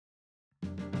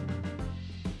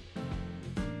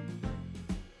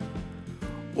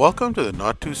Welcome to the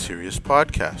Not Too Serious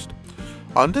podcast.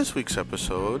 On this week's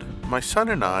episode, my son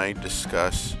and I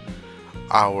discuss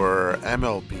our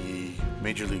MLB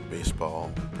Major League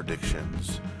Baseball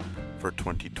predictions for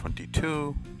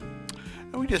 2022,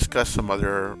 and we discuss some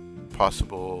other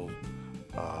possible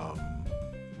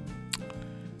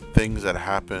things that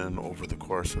happen over the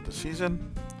course of the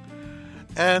season,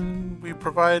 and we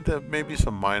provide maybe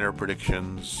some minor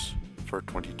predictions for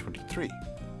 2023.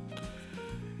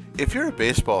 If you're a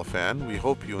baseball fan, we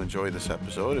hope you enjoy this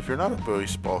episode. If you're not a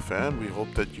baseball fan, we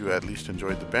hope that you at least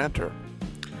enjoyed the banter.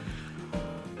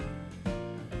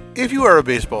 If you are a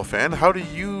baseball fan, how do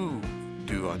you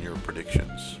do on your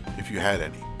predictions, if you had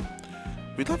any?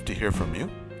 We'd love to hear from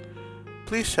you.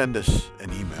 Please send us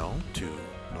an email to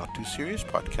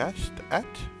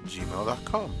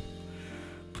nottooseriousPodcast@gmail.com.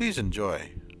 Please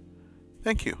enjoy.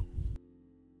 Thank you.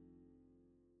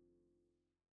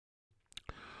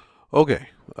 Okay,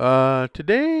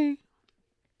 today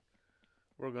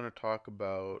we're going to talk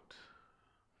about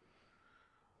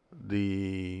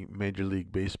the Major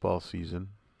League Baseball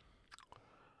season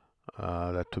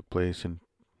that took place in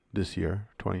this year,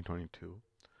 2022.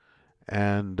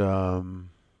 And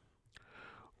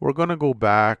we're going to go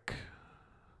back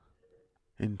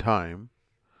in time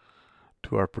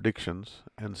to our predictions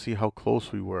and see how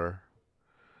close we were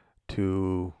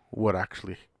to what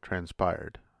actually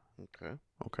transpired. Okay.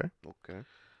 Okay. Okay.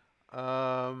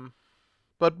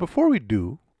 But before we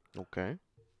do, Okay.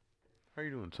 how are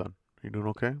you doing, son? You doing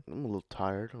okay? I'm a little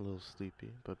tired, a little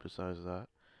sleepy, but besides that,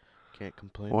 can't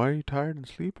complain. Why are you tired and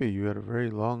sleepy? You had a very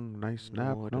long, nice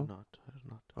nap, No, I no? did not. I did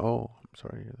not. Oh, I'm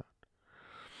sorry to hear that.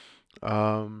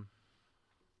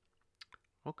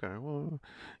 Okay, well,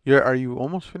 are you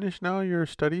almost finished now, your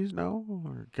studies now?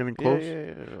 Or getting close?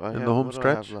 Yeah. In the home what do I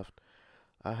stretch? have left?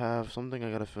 I have something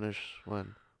I gotta finish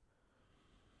when?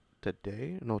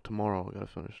 Today? No, tomorrow I gotta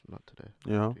finish, not today.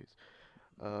 Yeah. Jeez.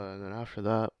 And then after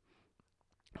that,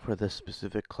 for this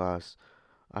specific class,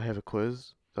 I have a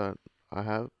quiz that I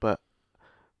have, but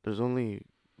there's only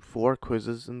 4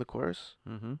 quizzes in the course,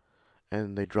 Mm-hmm.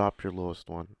 and they dropped your lowest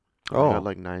one. I Oh. got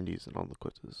like 90s in all the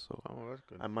quizzes, so Oh, that's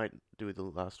good. I might do the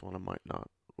last one, I might not.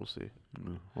 We'll see.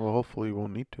 Well, hopefully you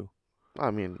won't need to.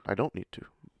 I mean, I don't need to,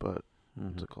 but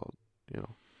what's Mm-hmm. it called?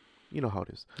 You know how it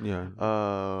is. Yeah.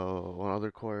 One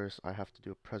other course, I have to do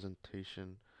a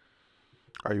presentation.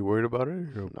 Are you worried about it?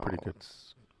 You're No, pretty good.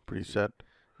 it's Pretty set.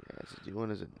 yeah.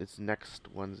 It's next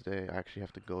Wednesday. I actually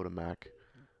have to go to Mac.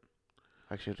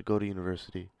 I actually have to go to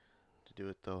university to do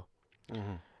it though.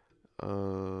 Mm-hmm.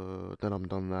 Then I'm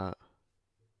done that.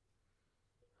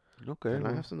 Okay. And I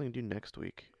Well, have something to do next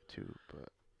week too, but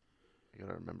I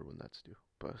gotta remember when that's due.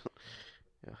 But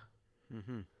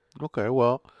mm-hmm. Okay.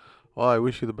 Well, I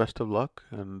wish you the best of luck,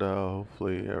 and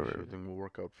hopefully Appreciate it. everything will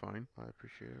work out fine. I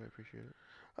appreciate it.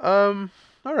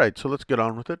 All right. So let's get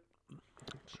on with it.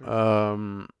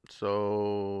 Sure.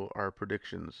 So our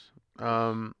predictions.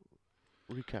 Recap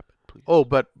it, please. Oh,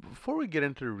 but before we get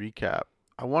into the recap,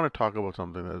 I want to talk about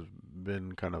something that's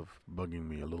been kind of bugging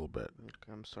me a little bit.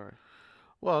 Okay, I'm sorry.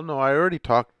 Well, no, I already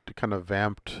talked, kind of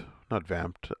not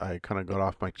vamped. I kind of got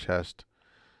off my chest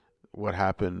what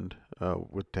happened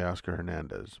with Teoscar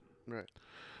Hernandez. Right.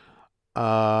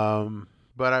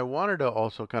 But I wanted to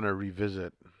also kind of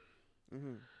revisit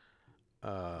Mhm.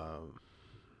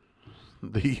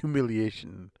 the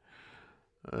humiliation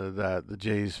that the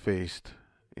Jays faced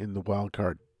in the wild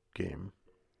card game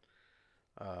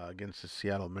against the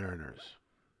Seattle Mariners.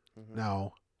 Mhm.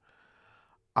 Now,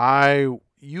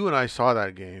 you and I saw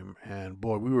that game, and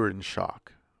boy, we were in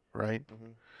shock, right?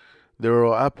 Mhm. They were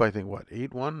up, I think, what,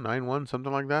 8-1, 9-1,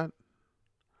 something like that,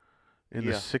 in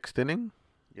the Yeah. 6th inning,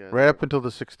 Yeah. right up until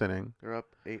the 6th inning. They're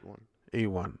up 8-1.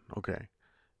 8-1, okay.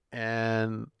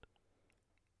 And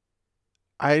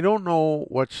I don't know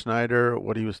what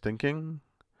he was thinking,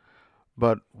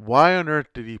 but why on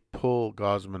earth did he pull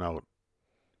Gosman out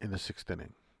in the 6th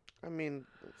inning? I mean,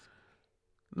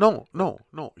 No.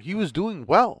 He was doing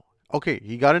well. Okay,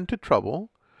 he got into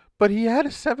trouble, but he had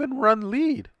a 7-run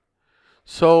lead.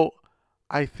 So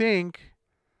I think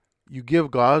you give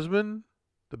Gosman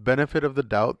the benefit of the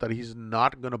doubt that he's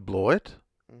not going to blow it,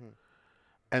 Mhm.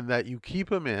 and that you keep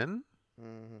him in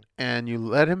Mhm. and you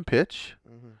let him pitch,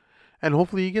 Mhm. and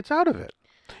hopefully he gets out of it.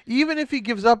 Even if he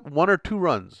gives up 1 or 2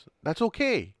 runs, that's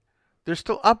okay. They're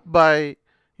still up by,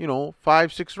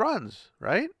 5, 6 runs,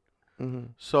 right?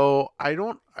 Mhm. So I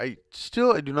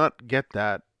do not get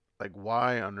that. Like,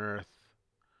 why on earth?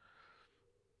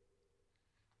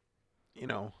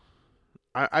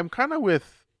 I'm kind of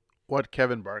with what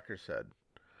Kevin Barker said,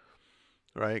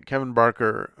 right? Kevin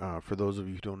Barker, for those of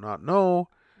you who do not know,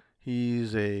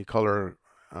 he's a color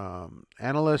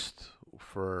analyst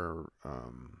for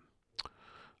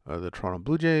the Toronto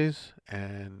Blue Jays,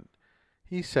 and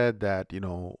he said that,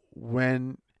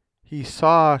 when he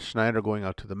saw Schneider going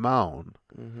out to the mound,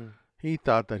 he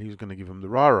thought that he was going to give him the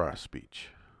rah-rah speech.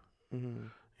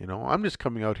 I'm just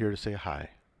coming out here to say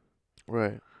hi.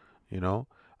 Right.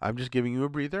 I'm just giving you a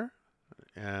breather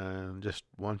and just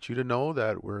want you to know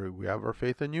that we have our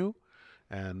faith in you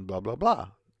and blah, blah, blah.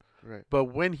 Right. But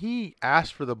when he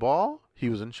asked for the ball, he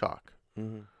was in shock.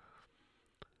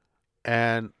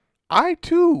 And I,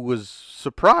 too, was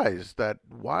surprised that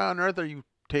why on earth are you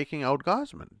taking out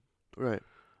Gosman? Right.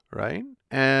 Right?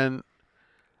 And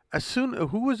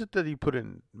who was it that he put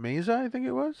in? Mesa, I think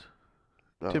it was?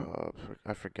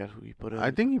 I forget who he put in.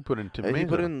 I think he put in Tim Mesa. He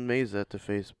put in Mesa to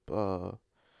face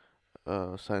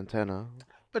Santana.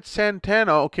 But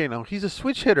Santana, okay, now he's a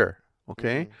switch hitter,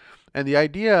 okay? And the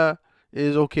idea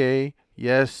is, okay,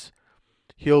 yes,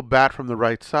 he'll bat from the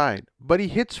right side. But he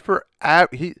hits for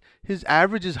his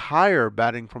average is higher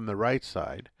batting from the right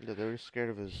side. Yeah, they were scared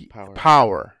of his power.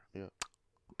 Power. Yeah.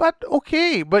 But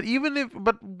okay, but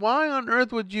why on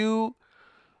earth would you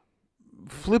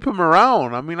flip him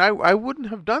around? I mean, I wouldn't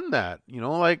have done that.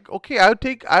 Okay,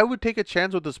 I would take a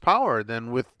chance with his power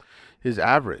than with his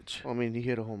average. I mean, he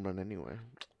hit a home run anyway.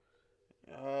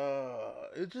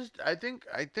 I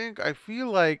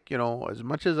feel like, as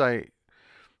much as I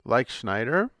like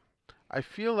Schneider, I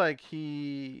feel like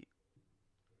he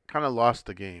kind of lost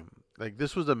the game. Like,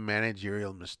 this was a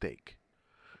managerial mistake,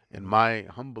 in my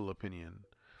humble opinion.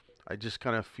 I just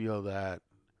kind of feel that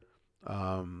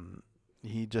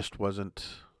he just wasn't.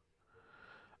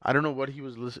 I don't know what he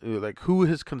was listening, like who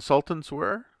his consultants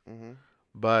were,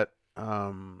 but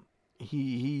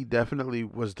he definitely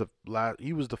was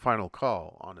he was the final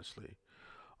call, honestly,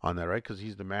 on that, right? Because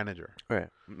he's the manager. Right,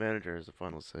 manager is the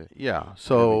final say. Yeah,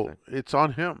 so it's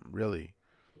on him, really.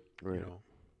 Right.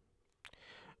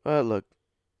 Look,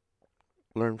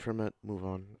 learn from it, move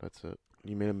on. That's it.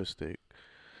 You made a mistake.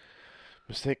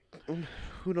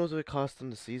 Who knows if it cost him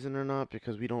the season or not,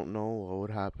 because we don't know what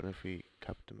would happen if we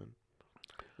kept him in.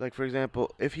 Like, for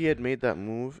example, if he had made that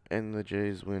move and the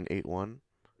Jays win 8-1,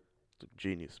 it's a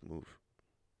genius move.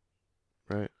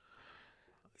 Right?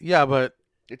 Yeah, but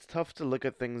it's tough to look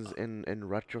at things in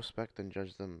retrospect and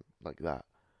judge them like that.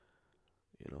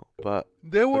 But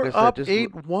they were up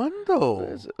 8-1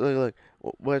 though. Like,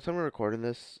 by the time we're recording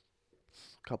this,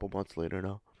 it's a couple months later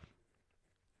now.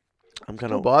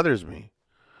 Still bothers me.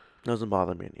 Doesn't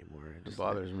bother me anymore. It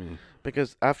bothers me.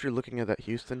 Because after looking at that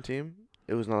Houston team,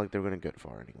 it was not like they were going to get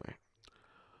far anyway.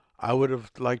 I would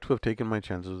have liked to have taken my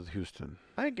chances with Houston.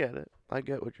 I get it. I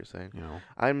get what you're saying.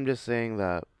 I'm just saying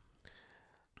that,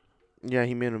 yeah,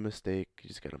 he made a mistake. You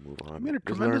just got to move on. He made a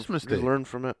tremendous mistake. Just learn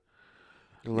from it.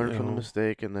 Learn from the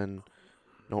mistake and then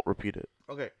don't repeat it.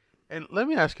 Okay. And let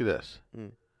me ask you this.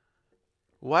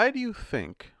 Why do you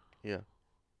think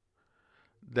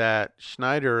that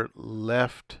Schneider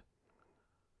left,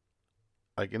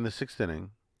 like in the 6th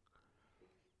inning,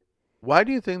 why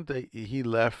do you think that he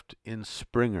left in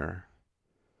Springer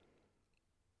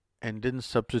and didn't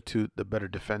substitute the better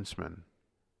defenseman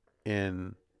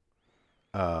in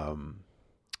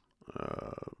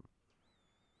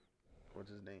what's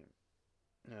his name?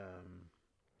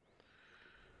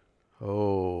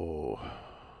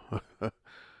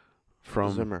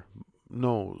 From Zimmer.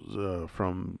 No,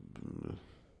 from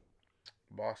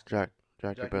Boston.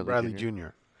 Jackie Bradley Jr.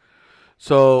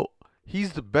 So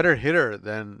he's the better hitter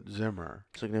than Zimmer.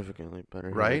 Significantly better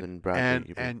hitter right? than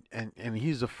Bradley. And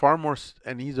he's a far more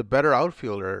he's a better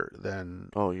outfielder than.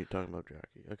 Oh, you're talking about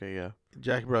Jackie. Okay, yeah.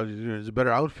 Jackie Bradley Jr. is a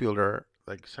better outfielder,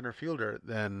 like center fielder,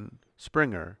 than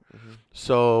Springer.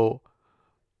 So,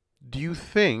 do you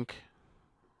think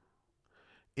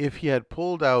if he had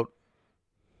pulled out,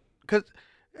 because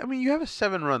I mean you have a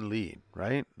 7-run lead,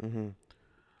 right?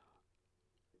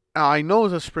 Now, I know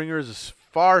that Springer is a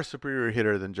far superior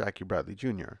hitter than Jackie Bradley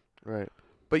Jr. Right.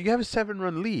 But you have a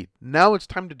 7-run lead. Now it's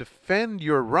time to defend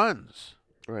your runs.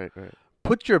 Right.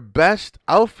 Put your best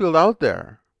outfield out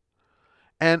there.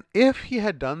 And if he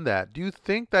had done that, do you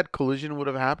think that collision would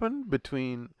have happened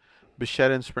between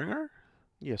Bichette and Springer?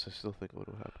 Yes, I still think it would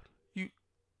have happened.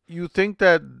 You think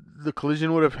that the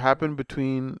collision would have happened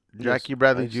between Jackie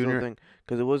Bradley Jr.? I still think,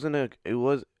 because it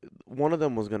was one of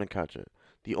them was going to catch it.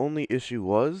 The only issue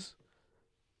was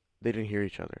they didn't hear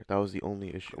each other. That was the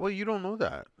only issue. Well, you don't know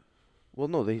that. Well,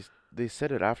 no, they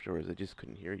said it afterwards. They just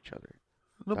couldn't hear each other.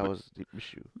 No, that was the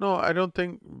issue. No, I don't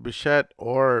think Bichette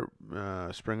or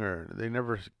Springer, they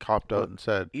never copped out and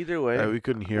said either way we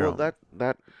couldn't hear them.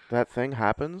 That thing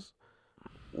happens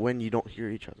when you don't hear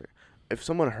each other. If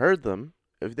someone heard them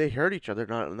if they hurt each other,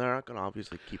 they're not gonna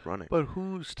obviously keep running. But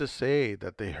who's to say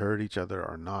that they hurt each other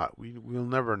or not? We'll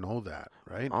never know that,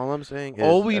 right? All I'm saying is,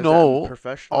 All we as know, a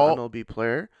professional all MLB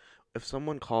player, if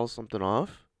someone calls something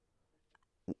off,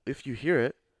 if you hear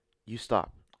it, you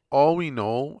stop. all we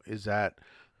know is that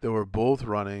they were both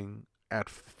running at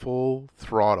full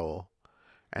throttle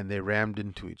and they rammed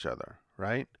into each other,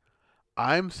 right?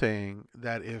 I'm saying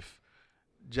that if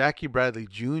Jackie Bradley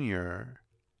Jr.,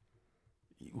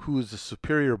 who is a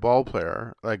superior ball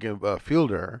player, like a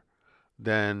fielder,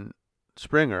 than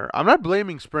Springer, I'm not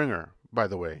blaming Springer, by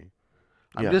the way.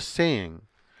 I'm Yeah. just saying,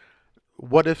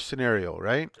 what if scenario,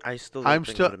 right? I still I'm don't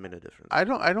think still- it would have made a difference. I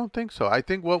don't think so. I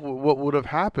think what would have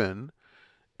happened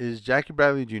is Jackie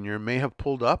Bradley Jr. may have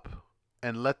pulled up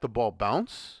and let the ball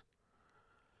bounce,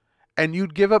 and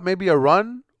you'd give up maybe a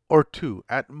run or two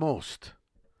at most,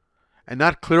 and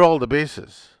not clear all the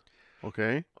bases.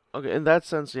 Okay. Okay, in that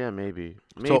sense, yeah, maybe.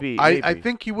 So I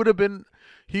think he would have been,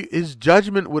 his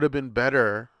judgment would have been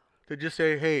better to just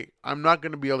say, hey, I'm not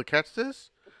going to be able to catch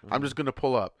this. I'm just going to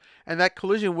pull up, and that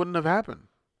collision wouldn't have happened,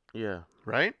 Yeah.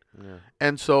 right? Yeah.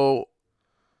 And so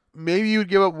maybe you would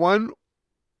give up one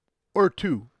or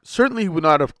two. Certainly, he would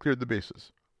not have cleared the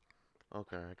bases.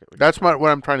 Okay, I get what That's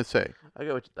what I'm trying to say. I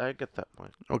get that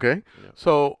point. Okay? Yeah.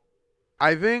 So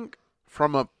I think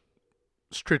from a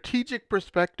strategic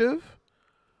perspective,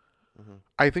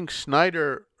 I think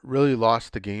Snyder really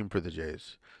lost the game for the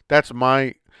Jays. That's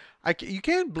my. You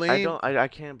can't blame. I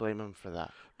can't blame him for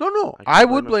that. No. I I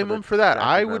can't would blame blame him him for for the that. Jackie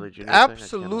I Bradley would Jr. thing. I cannot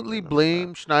absolutely blame him for blame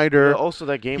that. Schneider. But also,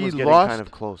 that game He was getting lost. kind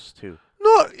of close too.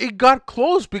 No, it got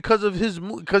close because of his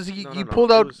because he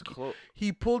pulled It out was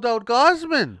he pulled out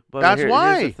Gosman. But That's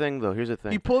why. Here's the thing, though. Here's the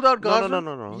thing. He pulled out Gosman.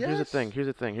 No. Yes. Here's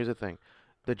the thing.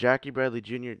 The Jackie Bradley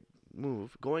Jr.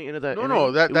 move going into that.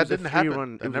 No, that was a didn't happen.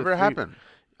 three-run- That it was a never happened.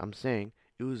 I'm saying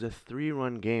it was a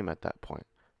 3-run game at that point,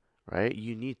 right?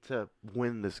 You need to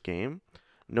win this game.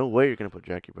 No way you're gonna put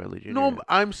Jackie Bradley Jr. No, in.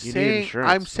 I'm You need saying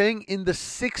insurance. in the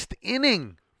 6th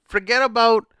inning. Forget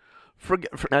about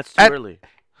That's too early.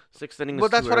 6th inning is Well,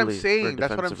 that's too what I'm early for saying. That's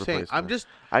what I'm defensive saying. I'm replacement. just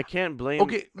I can't blame.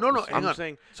 okay. No, hang I'm on.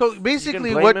 saying So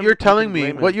basically, blame what him, you're you telling can me,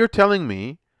 blame what him. you're telling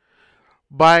me,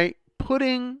 by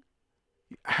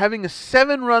having a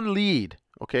 7-run lead,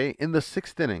 okay, in the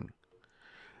 6th inning,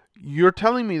 you're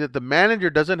telling me that the manager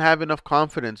doesn't have enough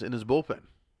confidence in his bullpen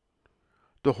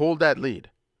to hold that lead.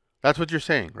 That's what you're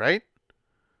saying, right?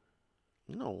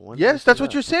 No. when did I Yes, say that's what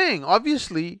that? you're saying.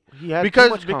 Obviously, He had because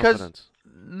too much confidence.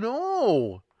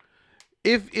 no.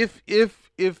 If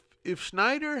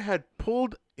Schneider had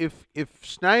pulled if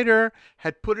Schneider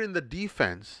had put in the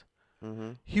defense,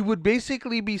 Mm-hmm. he would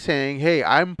basically be saying, "Hey,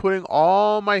 I'm putting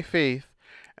all my faith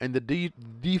in the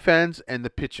defense and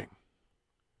the pitching."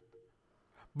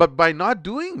 But by not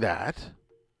doing that,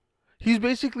 he's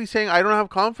basically saying, "I don't have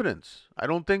confidence. I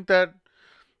don't think that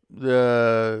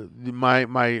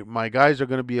my guys are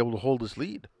going to be able to hold this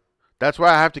lead. That's why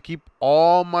I have to keep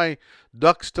all my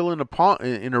ducks still in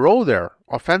a row there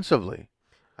offensively."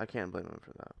 I can't blame him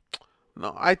for that.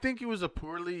 No, I think it was a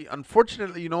poorly.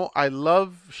 Unfortunately, I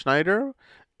love Schneider,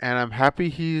 and I'm happy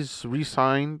he's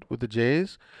re-signed with the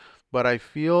Jays. But I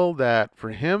feel that for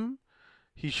him,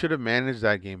 he should have managed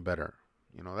that game better.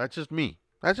 That's just me.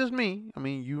 That's just me. I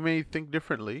mean, you may think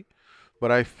differently, but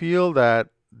I feel that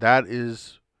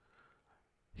is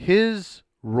his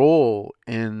role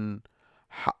in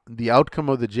the outcome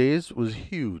of the Jays was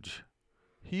huge,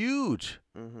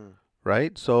 Mm-hmm.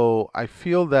 right? So I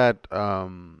feel that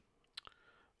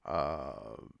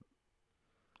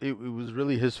it was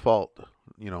really his fault,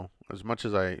 as much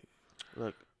as I.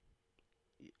 Look,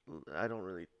 I don't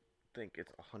really think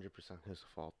it's 100% his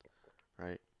fault,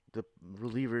 right? The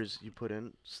relievers you put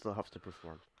in still have to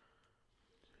perform,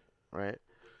 right?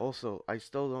 Also, I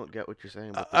still don't get what you're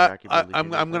saying about the Jackie Bradley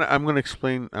I'm Jr. thing. gonna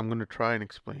explain. I'm gonna try and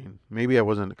explain. Maybe I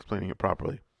wasn't explaining it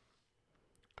properly.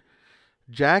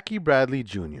 Jackie Bradley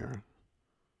Jr.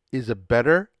 is a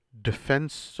better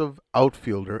defensive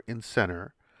outfielder in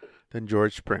center than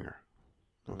George Springer.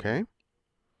 Okay,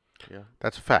 Yeah,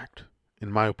 that's a fact,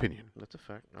 in my opinion. that's a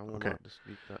fact. I will Okay. not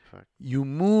dispute that fact. You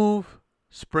move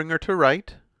Springer to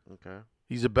right. Okay.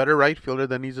 He's a better right fielder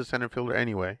than he's a center fielder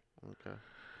anyway. Okay.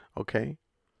 Okay,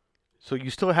 so you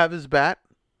still have his bat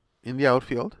in the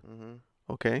outfield. Mm-hmm.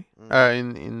 Okay,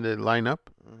 Mhm. in the lineup.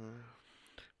 Mm-hmm.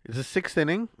 It's the 6th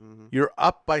inning. Mm-hmm. You're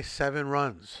up by 7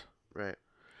 runs. Right.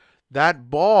 That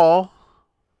ball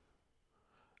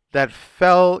that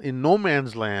fell in no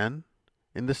man's land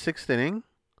in the 6th inning,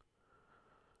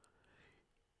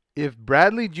 if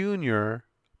Bradley Jr.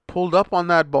 pulled up on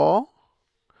that ball,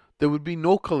 there would be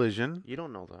no collision. You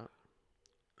don't know that.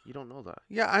 You don't know that.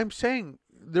 Yeah, I'm saying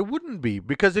There wouldn't be,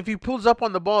 because if he pulls up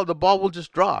on the ball will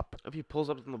just drop. If he pulls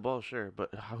up on the ball, sure,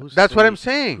 but who's to That's say what I'm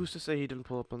saying. Who's to say he didn't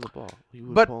pull up on the ball? He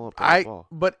would But pull up on the ball.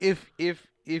 but if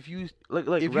you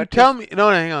Like if you tell me, no,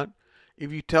 hang on.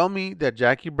 If you tell me that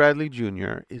Jackie Bradley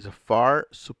Jr. is a far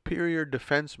superior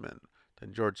defenseman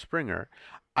than George Springer,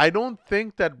 I don't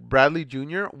think that Bradley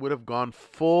Jr. would have gone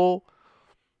full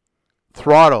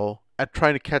throttle at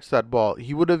trying to catch that ball.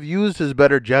 He would have used his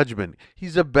better judgment.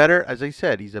 He's a better, as I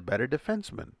said, he's a better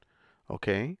defenseman.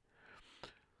 Okay?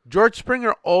 George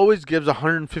Springer always gives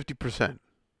 150%.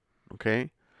 Okay?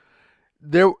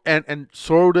 And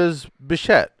so does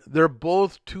Bichette. They're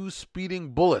both two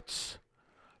speeding bullets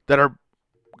that are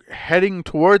heading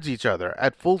towards each other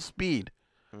at full speed.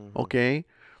 Mm-hmm. Okay?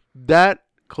 That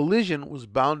collision was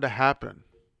bound to happen.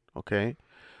 Okay?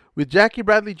 With Jackie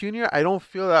Bradley Jr., I don't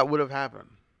feel that would have happened.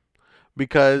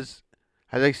 Because,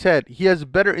 as I said, he has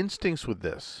better instincts with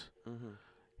this. Mm-hmm.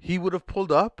 He would have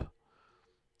pulled up.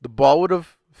 The ball would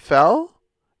have fell.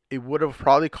 It would have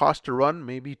probably cost a run,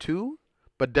 maybe 2,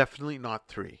 but definitely not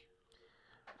 3.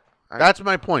 That's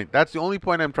my point. That's the only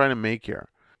point I'm trying to make here.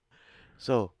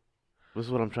 So, this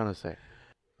is what I'm trying to say.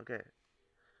 Okay.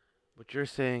 What you're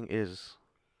saying is,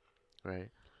 right,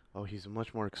 oh, he's a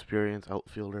much more experienced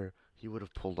outfielder. He would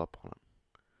have pulled up on him.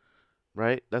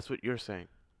 Right? That's what you're saying.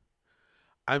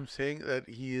 I'm saying that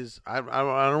he is, I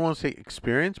don't want to say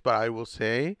experienced, but I will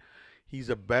say he's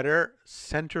a better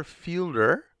center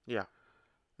fielder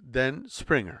than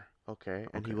Springer. Okay,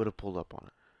 and he would have pulled up on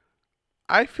it.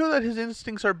 I feel that his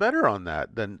instincts are better on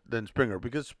that than Springer,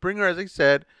 because Springer, as I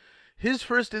said, his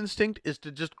first instinct is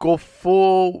to just go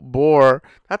full bore.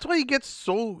 That's why he gets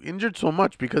so injured so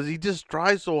much, because he just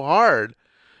tries so hard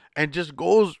and just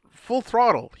goes full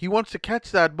throttle. He wants to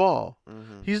catch that ball.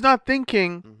 Mm-hmm. He's not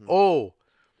thinking, oh,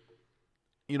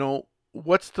 you know,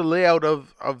 what's the layout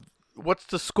of what's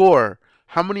the score?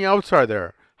 How many outs are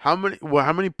there? How many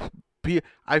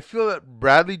I feel that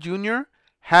Bradley Jr.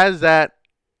 has that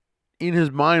in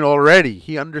his mind already.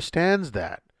 He understands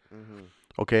that. Mm-hmm.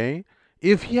 Okay?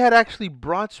 If he had actually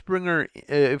brought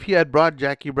if he had brought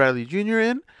Jackie Bradley Jr.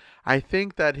 in, I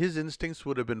think that his instincts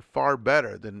would have been far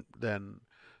better than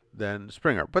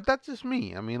Springer. But that's just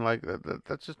me. I mean, like,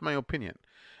 that's just my opinion.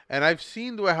 And I've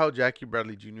seen the way how Jackie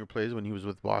Bradley Jr. plays when he was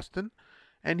with Boston,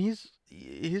 and his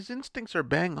instincts are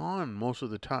bang on most of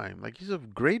the time. Like, he's a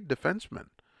great defenseman.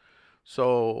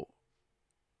 So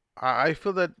I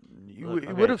feel that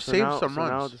it would have saved some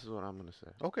runs. Now this is what I'm going to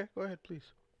say. Okay, go ahead,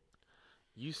 please.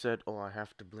 You said, oh, I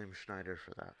have to blame Schneider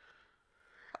for that.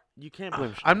 You can't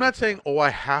blame Schneider. I'm not saying, oh, I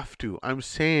have to. I'm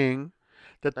saying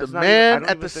that the man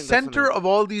at the center of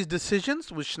all these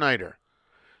decisions was Schneider.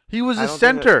 He was the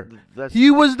center.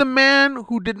 He was the man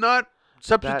who did not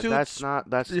substitute. That's not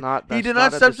a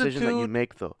decision that you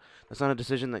make, though. That's not a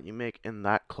decision that you make in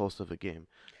that close of a game.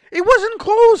 It wasn't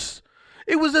close.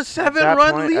 It was a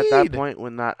 7-run lead. At that point,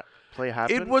 when that play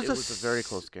happened, it was a very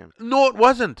close game. No, it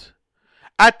wasn't.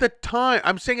 At the time,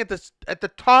 I'm saying at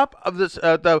the top of this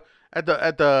at the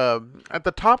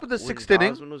top of the sixth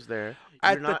inning. When was there.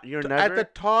 At the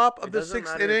top of the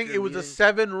sixth inning, it was a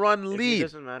 7-run lead. It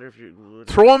doesn't matter if you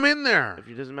throw him in there.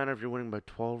 It doesn't matter if you're winning by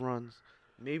 12 runs,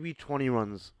 maybe 20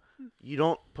 runs. You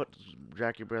don't put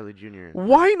Jackie Bradley Jr. in.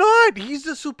 Why not? He's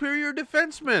the superior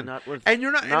defenseman.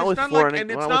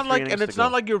 It's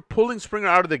not like you're pulling Springer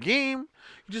out of the game.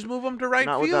 You just move him to right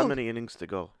field. Not with that many innings to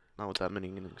go.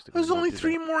 There's only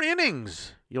 3 more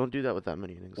innings. You don't do that with that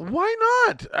many innings. Why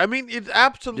not? I mean, it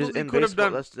absolutely could have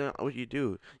done. That's not what you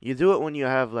do. You do it when you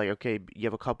have you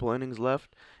have a couple innings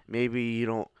left. Maybe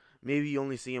you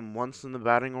only see him once in the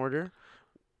batting order.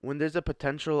 When there's a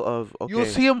potential of you'll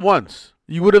see him once.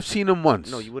 You would have seen him once.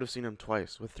 No, you would have seen him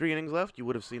twice. With 3 innings left, you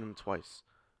would have seen him twice.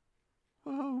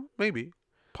 Well, maybe,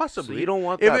 possibly. So you don't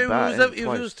want if that if it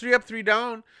was 3 up, 3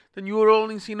 down, then you would have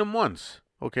only seen him once.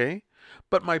 Okay.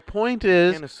 But my point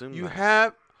is, you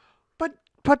have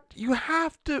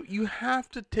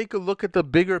to take a look at the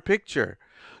bigger picture.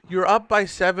 You're up by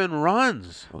 7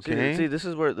 runs. Okay. See, this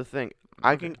is where the thing.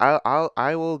 I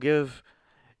will give.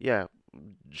 Yeah,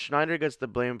 Schneider gets the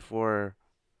blame for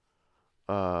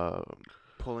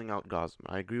pulling out Gosman.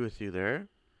 I agree with you there.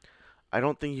 I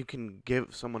don't think you can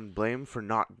give someone blame for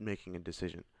not making a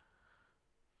decision.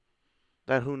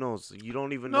 That who knows? You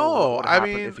don't even know what would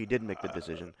happen if he did make the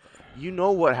decision. You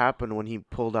know what happened when he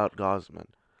pulled out Gosman.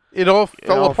 It all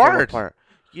fell apart.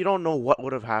 You don't know what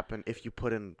would have happened if you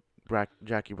put in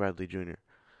Jackie Bradley Jr.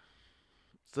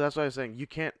 So that's why I'm saying you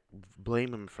can't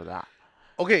blame him for that.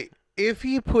 Okay, if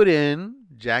he put in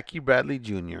Jackie Bradley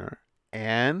Jr.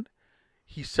 and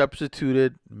he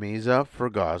substituted Meza for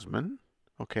Gosman,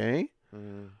 okay,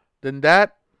 then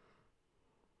that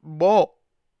ball.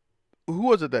 Who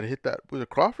was it that hit that? Was it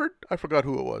Crawford? I forgot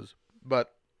who it was.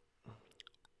 But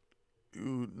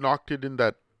you knocked it in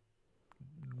that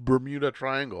Bermuda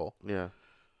Triangle. Yeah.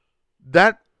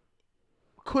 That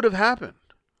could have happened,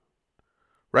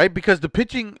 right? Because the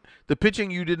pitching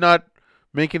you did not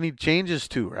make any changes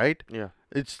to, right? Yeah.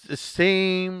 It's the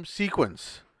same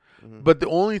sequence. Mm-hmm. But the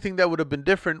only thing that would have been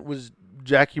different was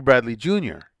Jackie Bradley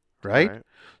Jr., right? Right.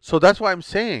 So that's why I'm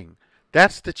saying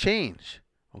that's the change,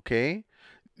 okay?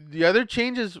 The other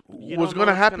changes was going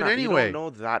to happen anyway. You don't know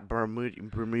that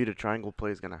Bermuda Triangle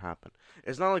play is going to happen.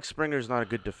 It's not like Springer's not a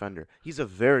good defender. He's a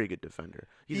very good defender.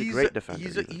 He's a great defender.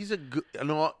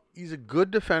 He's a good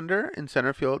defender in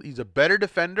center field. He's a better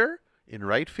defender in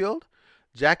right field.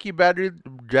 Jackie Bradley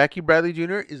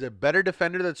Jr. is a better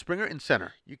defender than Springer in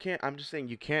center. I'm just saying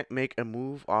you can't make a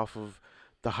move off of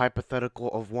the hypothetical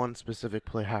of one specific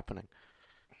play happening.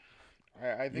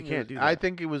 I think you can't do that. I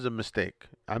think it was a mistake.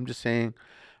 I'm just saying,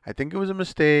 I think it was a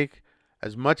mistake.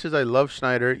 As much as I love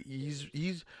Schneider,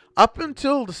 he's up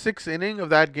until the 6th inning of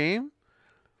that game,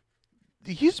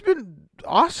 he's been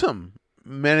awesome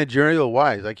managerial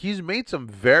wise. Like, he's made some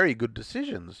very good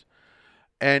decisions,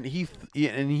 and he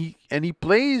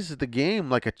plays the game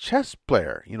like a chess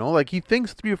player. You know, like he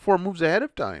thinks 3 or 4 moves ahead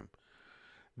of time.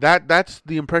 That's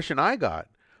the impression I got.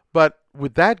 But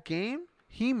with that game,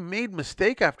 he made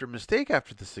mistake after mistake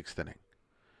after the 6th inning.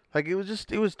 Like, it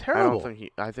was terrible.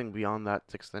 I think beyond that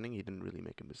 6th inning, he didn't really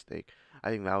make a mistake. I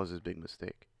think that was his big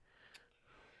mistake.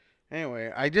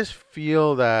 Anyway, I just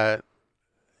feel that,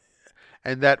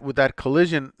 and that with that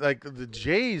collision, like the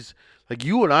Jays, like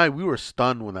you and I, we were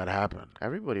stunned when that happened.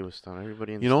 Everybody was stunned.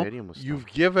 Everybody in the stadium was stunned. You've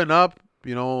given up,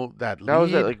 that lead. That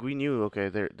was it. Like, we knew, okay,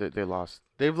 they lost.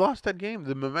 They've lost that game.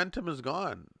 The momentum is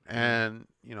gone. And,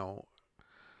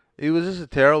 it was just a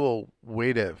terrible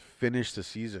way to finish the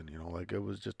season. Like, it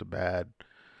was just it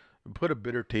put a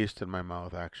bitter taste in my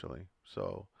mouth, actually.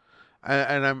 So,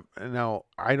 I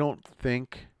don't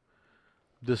think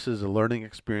this is a learning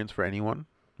experience for anyone.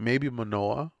 Maybe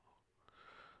Manoah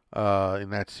in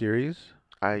that series.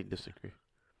 I disagree.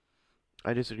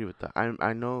 I disagree with that.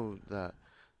 I know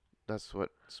that's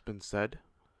what's been said.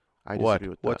 I disagree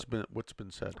with that. What's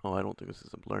been said? Oh, I don't think this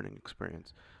is a learning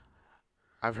experience.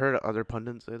 I've heard other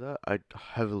pundits say that. I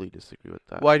heavily disagree with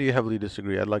that. Why do you heavily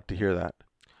disagree? I'd like to hear that.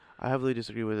 I heavily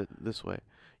disagree with it this way.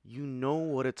 You know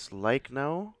what it's like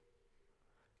now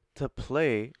to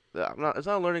play. It's not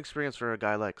a learning experience for a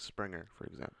guy like Springer, for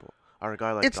example. Or a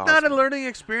guy like Gosman. Not a learning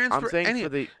experience for any.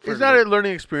 It's not a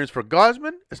learning experience for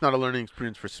Gosman. It's not a learning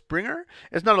experience for Springer.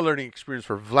 It's not a learning experience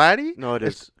for Vladdy. No, it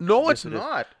is. It's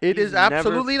not. It is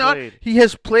absolutely not. He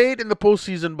has played in the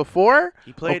postseason before.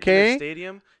 He played in a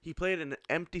stadium. He played in an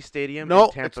empty stadium. No,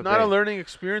 in Tampa it's not Bay. a learning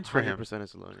experience for him. 100%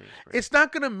 it's a learning experience. It's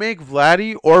not going to make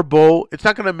Vladdy or Bo. It's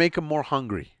not going to make him more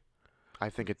hungry.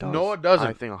 I think it does. No, it doesn't.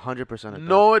 I think 100% it does.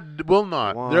 No, it will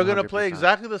not. 100%. They're going to play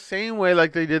exactly the same way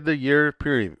like they did the year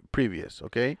previous,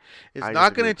 okay? It's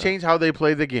not going to change how they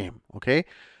play the game, okay?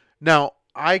 Now,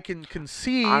 I can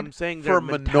concede I'm saying their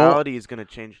mentality is going to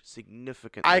change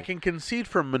significantly. I can concede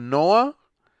for Manoah.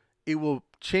 It will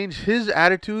change his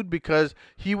attitude because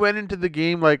he went into the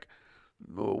game like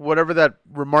whatever that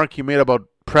remark he made about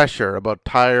pressure, about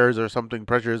tires or something,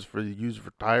 pressure is used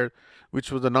for tires,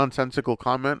 which was a nonsensical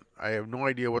comment. I have no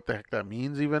idea what the heck that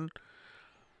means even.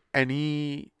 And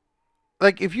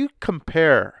if you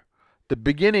compare the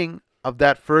beginning of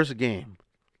that first game,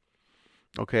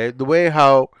 okay, the way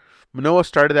how Manoah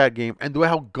started that game and the way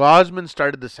how Gosman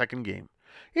started the second game,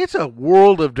 it's a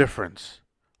world of difference,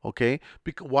 okay?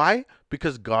 Why?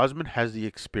 Because Gosman has the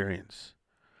experience.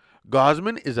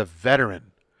 Gosman is a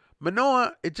veteran.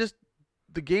 Manoah,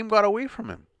 the game got away from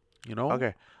him,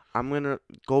 Okay, I'm going to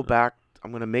go back.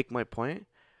 I'm going to make my point.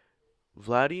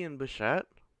 Vladdy and Bichette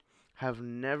have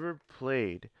never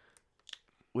played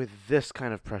with this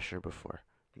kind of pressure before.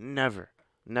 Never.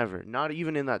 Not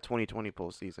even in that 2020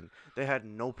 postseason. They had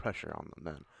no pressure on them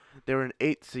then. They were an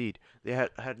 8th seed. They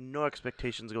had no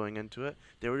expectations going into it.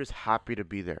 They were just happy to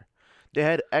be there. They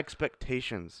had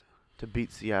expectations to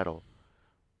beat Seattle.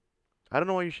 I don't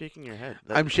know why you're shaking your head.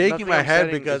 I'm shaking my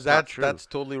head because that's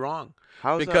totally wrong.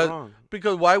 How is that wrong?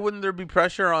 Because why wouldn't there be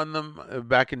pressure on them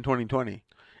back in 2020?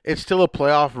 It's still a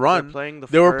playoff run.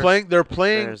 They're playing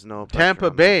Tampa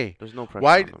Bay. There's no pressure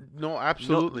on them. No,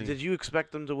 absolutely. Did you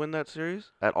expect them to win that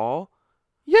series at all?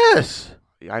 Yes.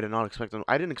 I did not expect them.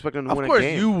 I didn't expect them to win a game. Of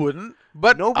course you wouldn't,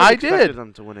 but Nobody expected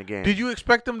them to win a game. Did you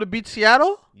expect them to beat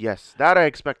Seattle? Yes, that I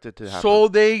expected to happen. So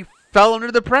they fell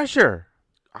under the pressure.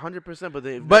 100%, but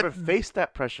they've But never faced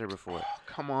that pressure before.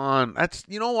 come on,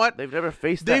 you know what? They've never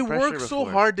faced They that pressure worked so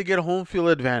before. hard to get home field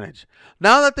advantage.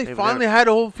 Now that they They've finally had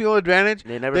a home field advantage,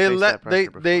 They never they faced that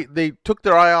pressure before. they took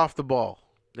their eye off the ball.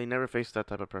 They never faced that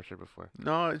type of pressure before.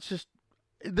 No, it's just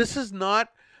this is not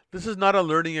a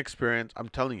learning experience. I'm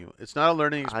telling you, it's not a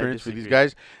learning experience for these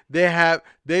guys.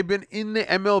 They've been in the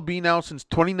MLB now since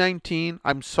 2019.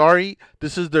 I'm sorry,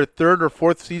 this is their third or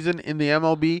fourth season in the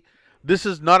MLB. This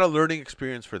is not a learning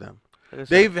experience for them.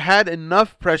 They've had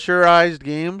enough pressurized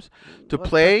games to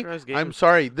play. I'm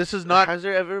sorry, this is not. Has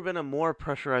there ever been a more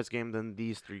pressurized game than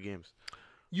these 3 games?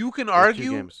 You can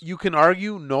argue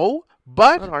no,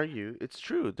 but Not argue. It's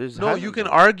true. you can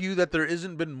argue that there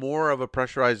isn't been more of a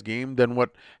pressurized game than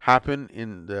what happened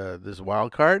in this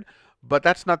wild card. But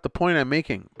that's not the point I'm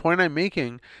making. Point I'm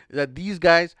making is that these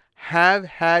guys have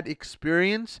had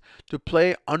experience to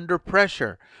play under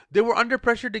pressure. They were under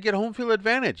pressure to get home field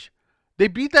advantage. They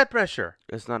beat that pressure.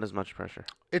 It's not as much pressure.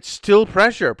 It's still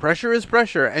pressure. Pressure is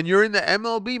pressure. And you're in the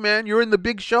MLB, man. You're in the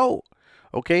big show.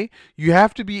 Okay? You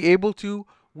have to be able to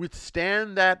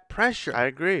withstand that pressure. I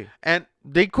agree. And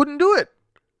they couldn't do it.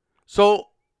 So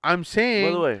I'm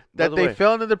saying that they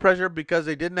fell under the pressure because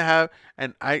they didn't have,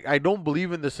 and I don't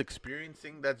believe in this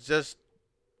experiencing. That's just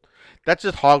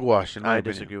hogwash in my opinion. I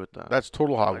disagree with that. That's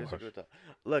total I hogwash. disagree with that.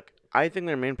 Look, I think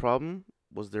their main problem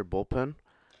was their bullpen.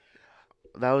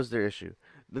 That was their issue.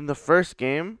 Then the first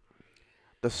game,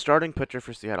 the starting pitcher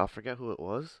for Seattle, I forget who it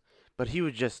was, but he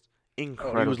was just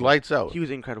incredible. He was lights out. He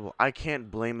was incredible. I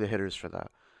can't blame the hitters for that.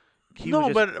 He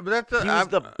but was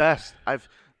the best.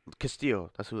 Castillo,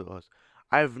 that's who it was.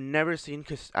 I've seen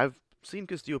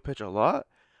Castillo pitch a lot.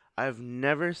 I've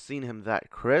never seen him that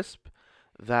crisp,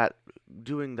 that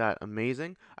doing that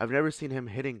amazing. I've never seen him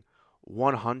hitting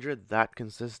 100 that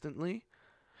consistently.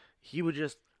 He was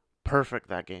just perfect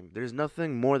that game. There's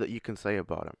nothing more that you can say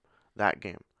about him that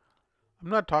game. I'm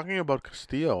not talking about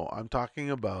Castillo. I'm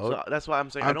talking about. So that's why I'm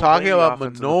saying. I'm talking about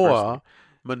Manoah.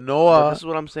 But this is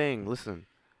what I'm saying. Listen.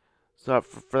 So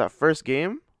for that first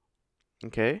game,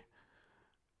 okay,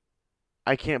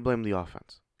 I can't blame the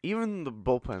offense. Even the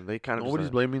bullpen, they kind of. Nobody's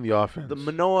blaming the offense. The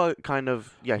Manoah kind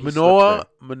of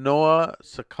Manoah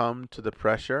succumbed to the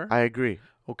pressure. I agree.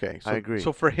 Okay, so, I agree.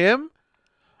 So for him,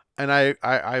 and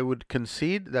I would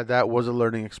concede that was a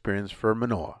learning experience for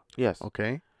Manoah. Yes.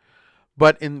 Okay,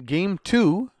 but in game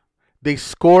 2, they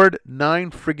scored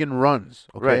 9 friggin' runs.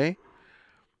 Okay, right.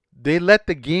 They let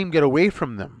the game get away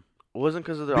from them. It wasn't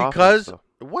because of their offense.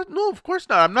 What? No, of course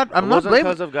not. I'm not blaming.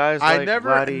 Because of guys like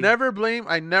never blame.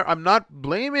 I'm not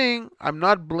blaming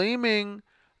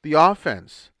the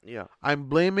offense. Yeah. I'm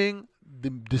blaming the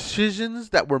decisions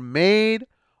that were made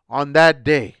on that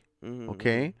day. Mm-hmm.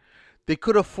 Okay. They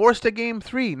could have forced a game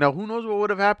 3. Now, who knows what would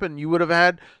have happened? You would have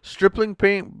had Stripling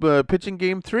pitching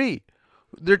game 3.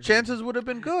 Their chances would have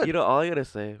been good. You know, all I gotta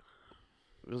say,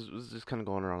 it was just kind of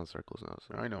going around in circles now.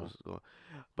 So I know.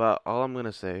 But all I'm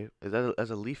gonna say is that as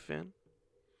a Leaf fan,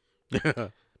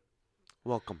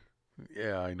 welcome.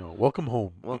 Yeah, I know. Welcome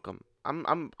home. Welcome.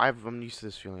 I'm used to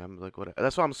this feeling. I'm like, what?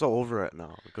 That's why I'm so over it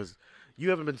now, because you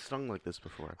haven't been stung like this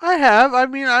before. I have. I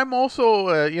mean, I'm also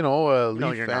a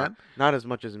Leaf fan. Not as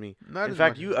much as me. In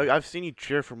fact, I've seen you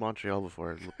cheer for Montreal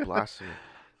before, blasting it.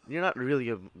 You're not really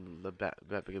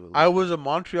that big of a Leaf I was a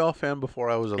Montreal fan before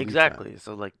I was a Leaf fan. Exactly.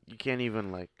 So like, you can't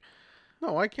even like.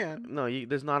 No, I can. No,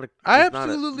 there's not a. I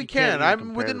absolutely can.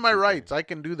 I'm within my rights. I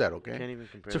can do that. Okay. You can't even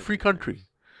compare. It's a free country.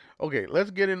 Okay,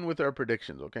 let's get in with our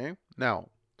predictions. Okay. Now,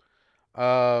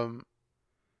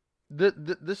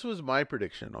 this was my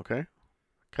prediction. Okay.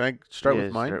 Can I start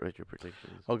with mine? Start with your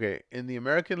predictions. Okay, in the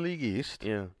American League East.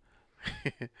 Yeah.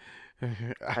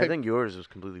 I think yours was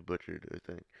completely butchered. I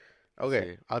think.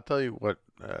 Okay, I'll tell you what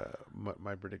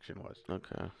my prediction was.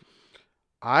 Okay.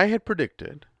 I had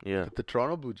predicted that the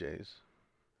Toronto Blue Jays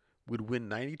would win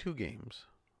 92 games.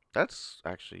 That's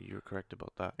actually, you're correct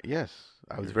about that. Yes,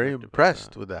 I was very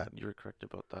impressed with that. You were correct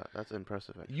about that. That's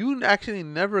impressive. Actually. You actually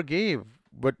never gave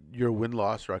what your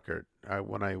win-loss record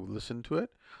when I listened to it.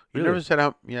 You never said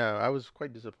how. Yeah, I was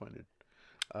quite disappointed.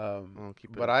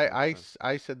 But I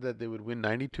said that they would win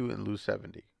 92 and lose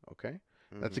 70. Okay,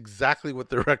 that's exactly what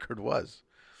the record was.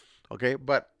 Okay,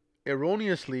 but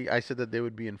erroneously, I said that they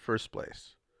would be in first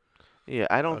place. Yeah,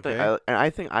 I don't think. I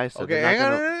think I said. Okay,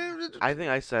 I think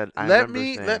I said. Let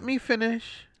me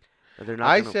finish.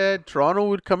 I said Toronto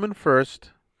would come in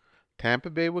first, Tampa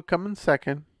Bay would come in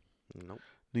second. Nope.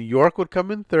 New York would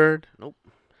come in third. Nope.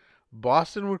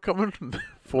 Boston would come in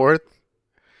fourth,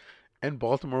 and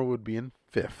Baltimore would be in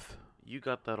fifth. You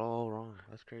got that all wrong.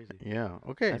 That's crazy. Yeah.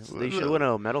 Okay. They should win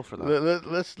a medal for that.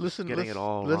 Let's listen.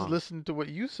 Let's listen to what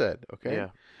you said. Okay. Yeah.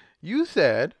 You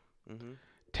said Mm-hmm.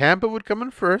 Tampa would come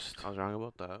in first. I was wrong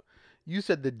about that. You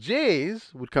said the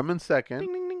Jays would come in second.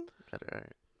 Ding, ding, ding. Got it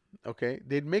right. Okay.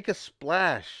 They'd make a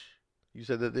splash. You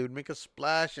said that they would make a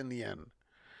splash in the end.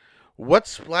 What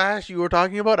splash you were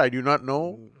talking about? I do not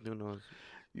know. Who knows?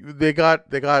 They got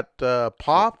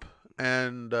Pop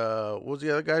and what was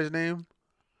the other guy's name?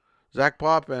 Zach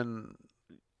Pop and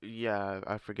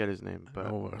I forget his name, but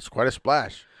oh, it's quite a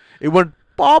splash. It went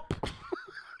pop.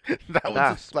 That was a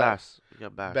Bass, splash. Bass. You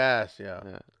got Bass. Bass, yeah.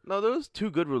 Yeah. No, there was two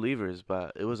good relievers,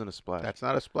 but it wasn't a splash. That's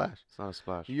not a splash. It's not a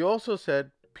splash. You also said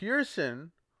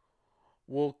Pearson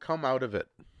will come out of it.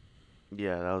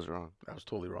 Yeah, that was wrong. That was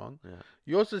totally wrong. Yeah.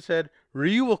 You also said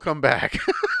Ryu will come back.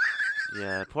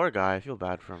 Yeah, poor guy. I feel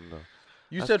bad for him though.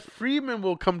 You said Freeman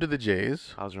will come to the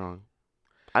Jays. I was wrong.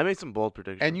 I made some bold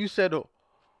predictions. And you said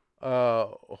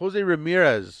Jose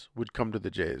Ramirez would come to the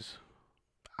Jays.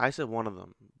 I said one of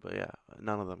them, but yeah,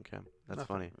 none of them can. That's Nothing.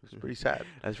 funny. It's pretty sad.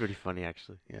 That's pretty funny,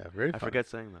 actually. Yeah, very I funny. forget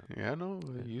saying that. Yeah, no,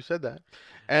 you said that.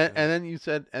 And then you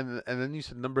said and then you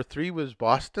said number 3 was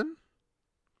Boston.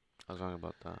 I was wrong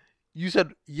about that. You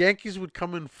said Yankees would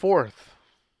come in 4th.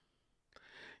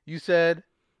 You said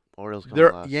Orioles come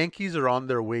their last. Yankees are on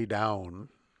their way down.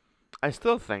 I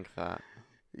still think that.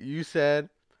 You said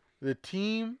the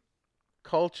team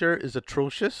culture is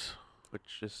atrocious.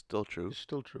 Which is still true. It's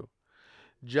still true.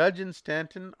 Judge and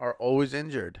Stanton are always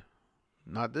injured.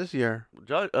 Not this year.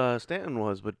 Judge, Stanton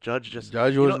was, but Judge just.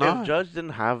 Judge you was know, not. If Judge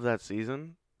didn't have that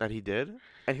season that he did,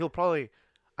 and he'll probably.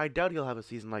 I doubt he'll have a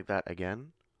season like that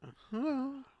again.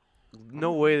 Well,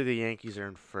 No way that the Yankees are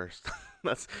in first.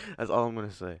 that's all I'm gonna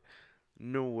say.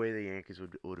 No way the Yankees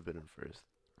would have been in first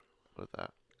with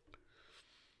that.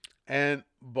 and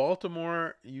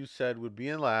Baltimore, you said, would be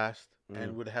in last Mm.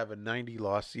 and would have a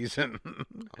 90-loss season. I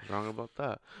was wrong about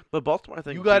that. But Baltimore, I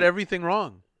think You got everything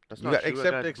wrong. That's you not got true. I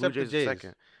except- got except Blue the Jays Jays.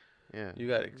 second. Yeah. You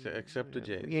got except the Yeah,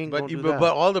 Jays. we ain't But gonna do but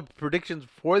that. all the predictions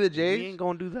for the We Jays ain't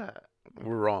gonna do that.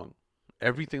 were wrong.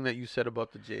 Everything that you said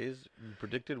about the Jays you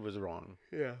predicted was wrong.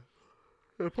 Yeah.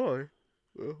 Probably.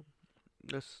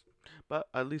 Yes. But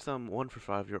at least I'm 1 for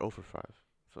 5. You're 0 for 5.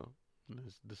 So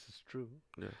This is true.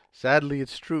 Yeah. Sadly,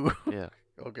 it's true. yeah.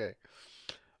 Okay.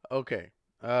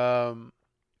 The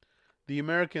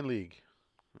American League.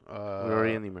 We're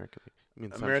already in the American League. I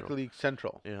mean, American League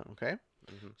Central. Yeah. Okay.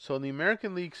 Mm-hmm. So in the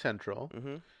American League Central,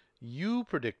 Mm-hmm. you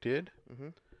predicted Mm-hmm.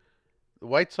 the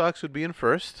White Sox would be in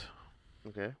first,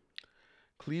 Okay.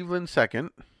 Cleveland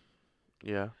second,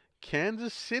 Yeah.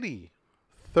 Kansas City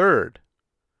third,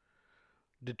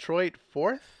 Detroit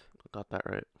fourth, Got that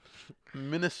right.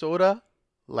 Minnesota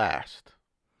last.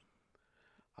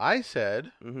 I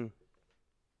said Mm-hmm.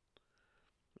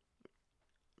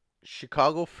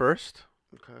 Chicago first,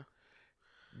 Okay.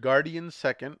 Guardians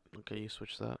second, Okay, you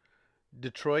switch that.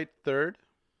 Detroit third,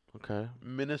 Okay.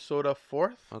 Minnesota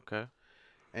fourth, Okay.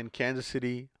 and Kansas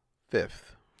City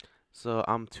fifth. So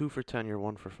I'm 2 for 10. You're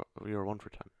 1 for 5. You're 1 for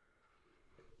 10.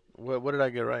 What did I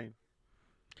get right?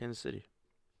 Kansas City.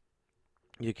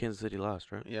 You Kansas City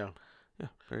last, right? Yeah. Yeah.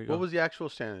 There you go. What was the actual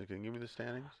standings? Can you give me the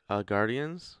standings?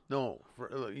 Guardians? No,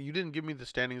 you didn't give me the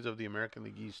standings of the American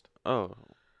League East. Oh.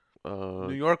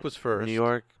 New York was first. New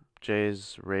York,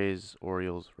 Jays, Rays,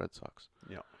 Orioles, Red Sox.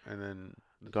 Yeah, and then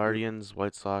Guardians,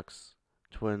 White Sox,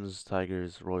 Twins,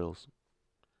 Tigers, Royals.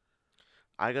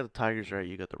 I got the Tigers right.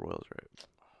 You got the Royals right.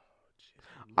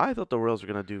 I thought the Royals were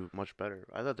gonna do much better.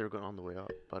 I thought they were going on the way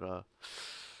up, but I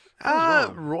was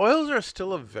wrong. Royals are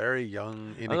still a very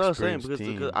young, That's what I was saying inexperienced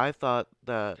because team. I thought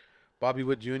that Bobby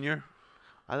Witt Jr.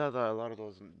 a lot of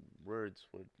those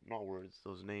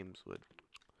those names would.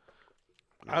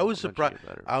 I was eventually surprised. get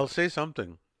better. I'll say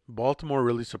something. Baltimore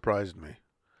really surprised me.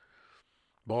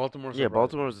 Baltimore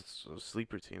was a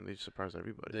sleeper team. They surprised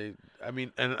everybody.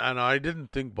 And I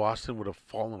didn't think Boston would have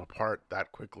fallen apart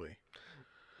that quickly.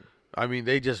 I mean,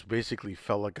 they just basically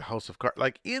fell like a house of cards.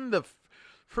 Like in the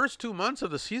first 2 months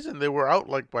of the season, they were out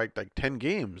like 10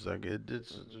 games. Like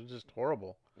it's just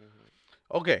horrible.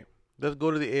 Mm-hmm. Okay, let's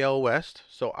go to the AL West.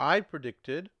 So I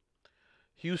predicted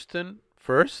Houston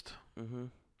first. Mm-hmm.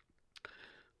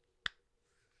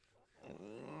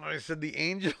 I said the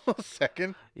Angels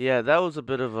second. Yeah, that was a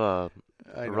bit of a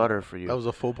I know. rudder for you. That was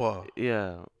a faux pas.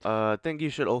 Yeah. I think you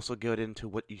should also get into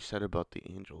what you said about the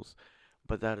Angels,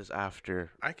 but that is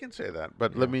after. I can say that,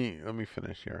 but Yeah. let me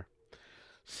finish here.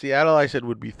 Seattle, I said,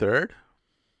 would be third.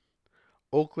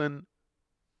 Oakland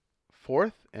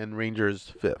fourth, and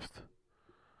Rangers fifth.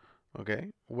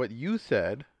 Okay, what you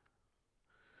said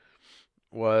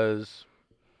was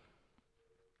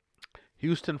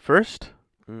Houston first,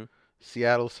 Mhm.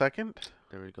 Seattle second,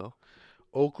 There we go.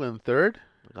 Oakland third,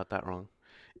 Got that wrong.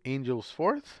 Angels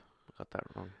fourth, Got that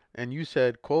wrong. And you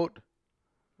said, quote,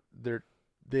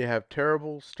 they have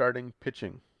terrible starting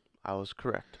pitching. I was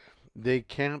correct. They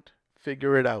can't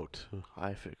figure it out.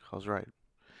 I was right.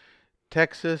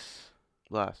 Texas,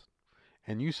 Last.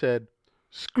 and you said,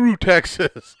 screw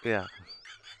Texas. Yeah.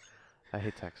 I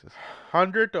hate Texas.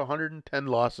 100 to 110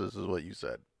 losses is what you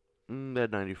said.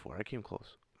 At 94. I came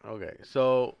close. Okay,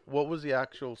 so what was the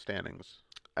actual standings?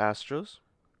 Astros,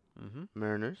 Mm-hmm.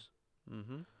 Mariners,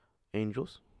 Mm-hmm.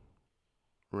 Angels,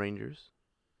 Rangers,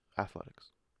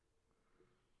 Athletics.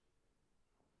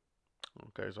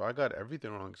 Okay, so I got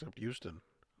everything wrong except Houston.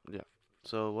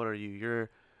 So what are you? You're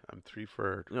I'm 3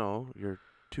 for. you're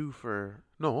 2 for.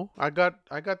 No, I got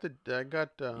You got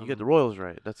the Royals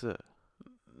right. That's it.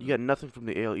 You got nothing from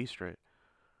the AL East right.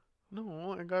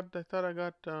 No, I thought I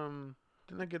got. Didn't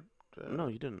I get? No,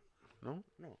 you didn't. No.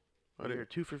 You're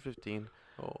 2 for 15.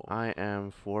 Oh. I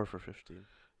am 4 for 15.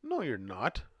 No, you're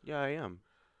not. Yeah, I am.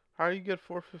 How do you get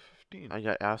 4 for 15? I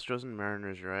got Astros and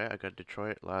Mariners right. I got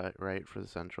Detroit right for the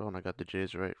Central, and I got the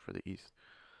Jays right for the East.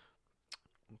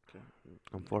 Okay.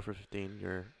 I'm 4 for 15.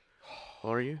 You're.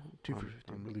 What are you? 2 for 15.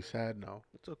 I'm really sad now.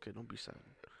 It's okay. Don't be sad.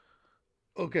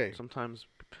 Okay. Sometimes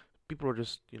people are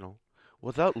just,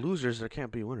 without losers, there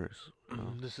can't be winners.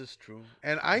 This is true.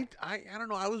 And I don't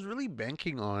know. I was really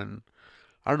banking on.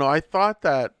 I don't know. I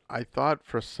thought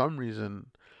for some reason,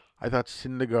 I thought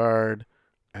Syndergaard,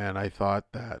 and I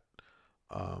thought that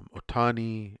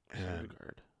Otani and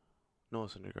Syndergaard. Noah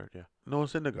Syndergaard, yeah. no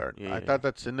Syndergaard. Yeah, I yeah, thought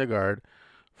that Syndergaard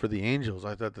for the Angels.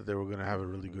 I thought that they were going to have a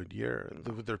really good year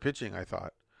with their pitching. I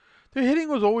thought their hitting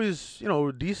was always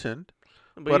decent.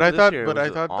 But I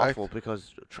thought, awful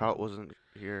because Trout wasn't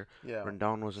here. Yeah.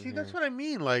 Rendon wasn't See, here. that's what I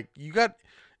mean. Like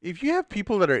if you have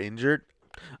people that are injured,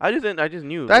 I just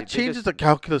knew that changes the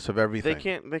calculus of everything.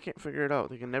 They can't figure it out.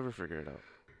 They can never figure it out.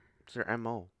 It's their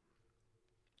MO.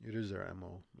 It is their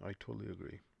MO. I totally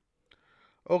agree.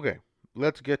 Okay,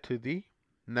 let's get to the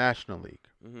National League.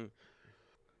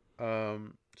 Mm-hmm.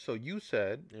 So you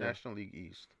said Yeah. National League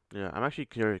East. Yeah, I'm actually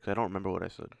curious 'cause I don't remember what I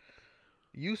said.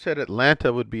 You said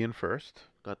Atlanta would be in first.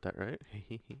 Got that right?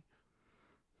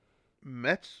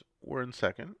 Mets were in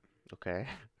second. Okay.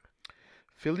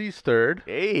 Phillies third.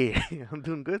 Hey, I'm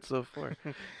doing good so far.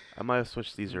 I might have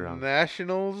switched these around.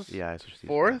 Nationals Yeah, I switched these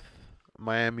fourth. around.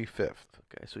 Miami fifth.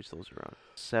 Okay, I switched those around.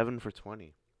 7 for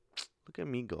 20. Look at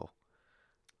me go.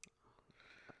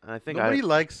 And I think Nobody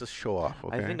likes to show off.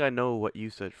 Okay. I think I know what you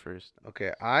said first.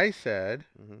 Okay, I said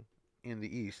Mm-hmm. in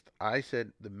the East. I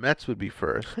said the Mets would be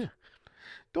first.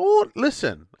 Don't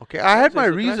listen. Okay, I had my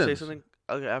Can I say reasons. something?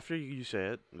 Okay, after you say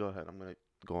it, go ahead. I'm gonna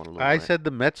go on a little. I rant. said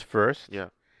the Mets first. Yeah.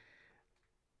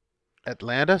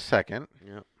 Atlanta second.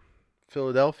 Yeah.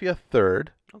 Philadelphia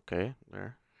third. Okay.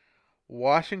 There.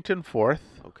 Washington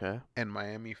fourth. Okay. And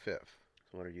Miami fifth.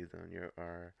 So what are you doing?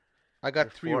 I got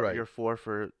you're 3 4, right. You're 4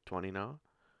 for 20 now.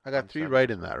 I got I'm 3 7 right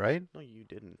for in 20. that, right? No, you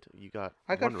didn't. You got.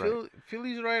 I got 1 right.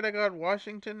 Phillies right. I got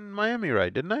Washington and Miami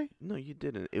right, didn't I? No, you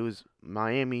didn't. It was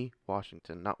Miami,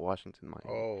 Washington, not Washington,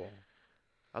 Miami. Oh.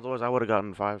 Otherwise, I would have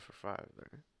gotten 5 for 5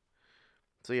 there.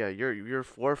 So yeah, you're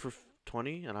 4 for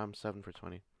 20, and I'm 7 for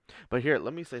 20. But here,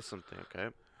 let me say something, okay?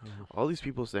 All these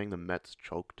people saying the Mets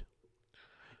choked.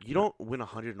 You don't win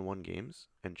 101 games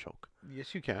and choke.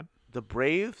 Yes, you can. The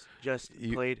Braves just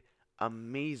played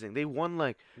amazing. They won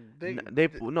They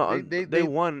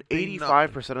won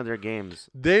 85% of their games.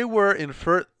 They were in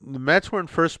first. The Mets were in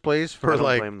first place for I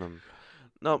don't blame them.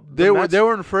 No, they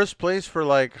were in first place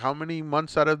for how many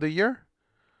months out of the year?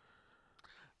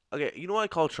 Okay, you know what I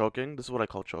call choking? This is what I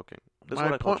call choking.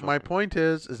 My point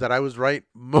is that I was right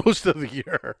most of the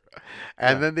year,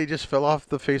 and then they just fell off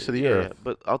the face of the earth. Yeah,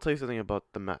 but I'll tell you something about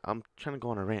the Mets. I'm trying to go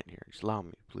on a rant here. Just allow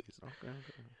me, please. Okay.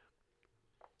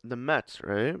 The Mets,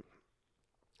 right?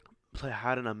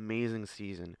 Had an amazing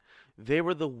season. They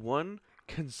were the one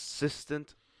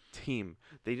consistent team.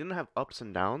 They didn't have ups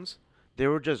and downs. They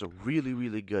were just really,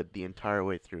 really good the entire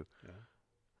way through. Yeah.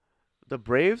 The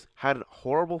Braves had a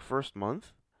horrible first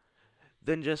month,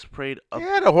 then just played up. They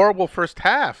had a horrible first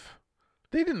half.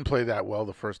 They didn't play that well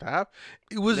the first half.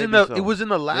 It was Maybe in the so. it was in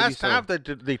the last so. half that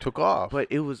they took off. But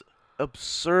it was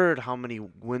absurd how many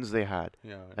wins they had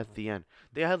at the end.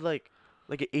 They had like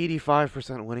an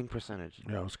 85% winning percentage.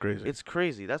 Yeah, it was crazy. It's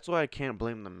crazy. That's why I can't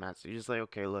blame the Mets. You're just like,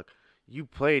 okay, look, you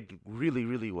played really,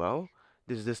 really well.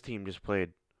 This team just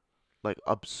played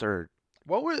absurd.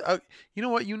 What were you know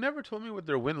what? You never told me what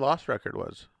their win-loss record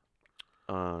was.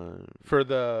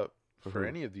 For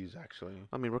any of these, actually.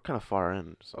 I mean, we're kind of far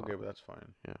in. So. Okay, but that's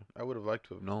fine. Yeah. I would have liked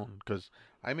to have known because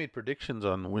I made predictions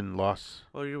on win-loss.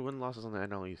 Well, your win-loss is on the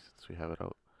NL East, so we have it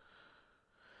out.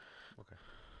 Okay.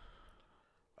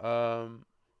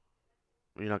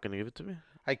 You're not gonna give it to me?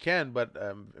 I can, but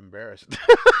I'm embarrassed.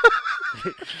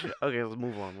 Okay, let's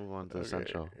move on. Move on to Okay,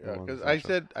 Central. yeah, Move on to because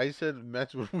Central. I said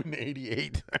Mets would win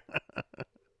 88.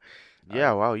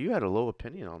 Yeah, wow, you had a low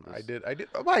opinion on this. I did.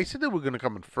 Well, I said they were going to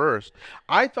come in first.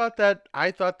 I thought the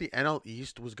NL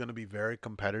East was going to be very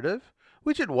competitive,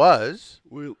 which it was.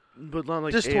 Well, but not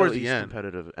like Just AL towards the East end.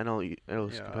 competitive. NL East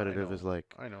Yeah, competitive is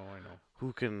like I know.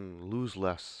 who can lose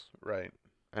less, Right.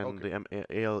 and Okay.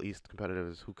 the AL East competitive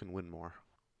is who can win more.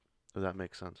 Does that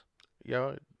make sense?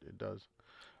 Yeah, it does.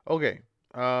 Okay.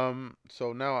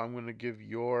 So now I'm going to give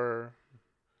your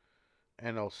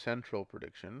NL Central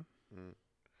prediction. Mm.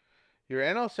 Your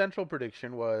NL Central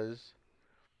prediction was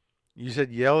you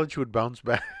said Yelich would bounce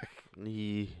back.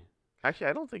 He actually,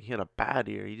 I don't think he had a bad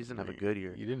year. He just didn't have a good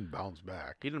year. He didn't bounce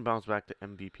back. He didn't bounce back to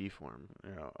MVP form.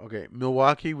 Yeah. Okay.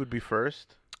 Milwaukee would be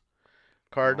first.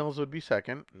 Cardinals would be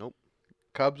second. Nope.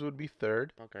 Cubs would be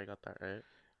third. Okay, I got that right.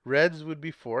 Reds would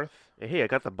be fourth. Hey, I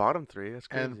got the bottom three. That's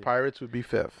crazy. And Pirates would be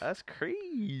fifth. That's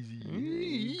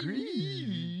crazy.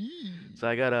 Crazy. So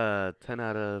I got a 10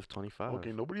 out of 25.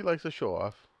 Okay, nobody likes to show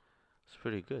off. It's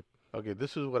pretty good. Okay,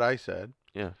 this is what I said.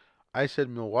 Yeah. I said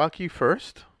Milwaukee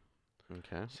first,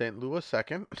 Okay. St. Louis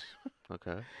second.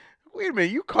 Okay. Wait a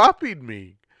minute, you copied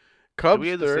me. Cubs Did we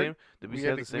have third. the same? Did we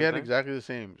have the same We had thing? exactly the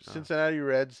same. Oh. Cincinnati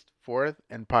Reds fourth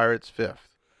and Pirates fifth.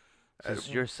 So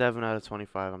you're 7 out of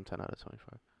 25. I'm 10 out of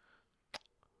 25.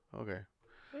 Okay.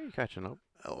 Hey, you're catching up.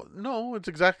 Oh, no, it's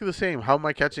exactly the same. How am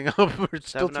I catching up? We're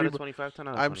still 7 out of 25, 10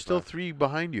 out of 25. I'm still 3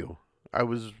 behind you.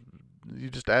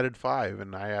 You just added 5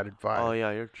 and I added 5. Oh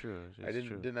yeah, you're true. It's I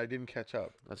true. didn't catch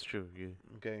up. That's true.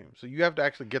 Okay. So you have to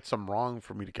actually get some wrong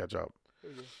for me to catch up.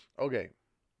 Okay.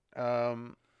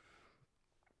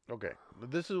 Okay.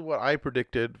 This is what I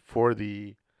predicted for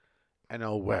the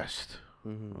NL West.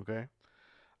 Mm-hmm. Okay.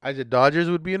 I said Dodgers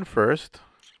would be in first.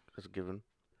 That's a given.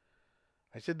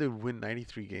 I said they would win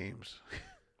 93 games.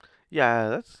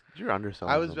 Yeah, you're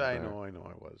underselling. I know I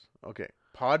was. Okay.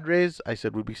 Padres, I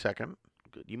said would be second.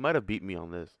 Good. You might have beat me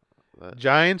on this.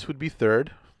 Giants would be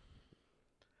third.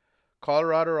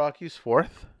 Colorado Rockies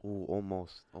fourth. Ooh,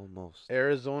 almost.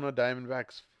 Arizona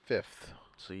Diamondbacks fifth.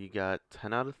 So you got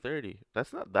 10 out of 30.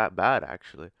 That's not that bad,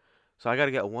 actually. So I got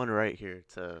to get one right here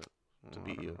to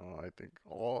beat you. I think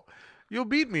you'll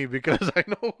beat me because I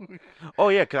know. Oh,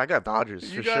 yeah, because I got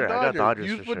Dodgers You for got sure. Dodgers. I got Dodgers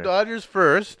You for put sure. Dodgers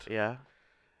first. Yeah.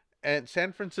 And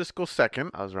San Francisco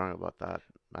second. I was wrong about that.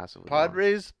 Massively.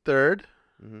 Padres third.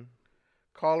 Mm-hmm.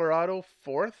 Colorado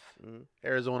fourth. Mm-hmm.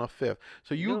 Arizona fifth.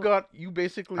 So you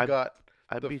basically I got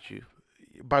beat you.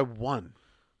 by one.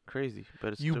 Crazy,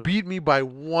 but it's You still, beat me by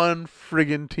one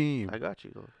friggin' team. I got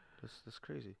you though. That's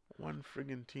crazy. One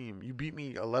friggin' team. You beat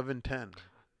me 11-10.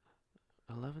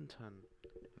 11-10.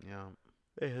 Yeah.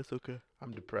 Hey, that's okay.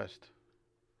 I'm depressed.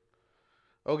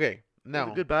 Okay. That's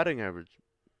Now. a good batting average.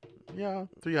 Yeah.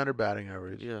 300 batting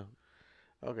average. Yeah.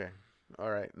 Okay. All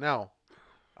right. Now,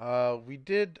 we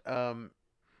did AL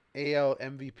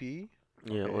MVP.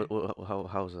 Yeah. Okay.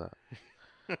 How's that?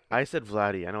 I said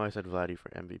Vladdy. I know I said Vladdy for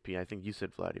MVP. I think you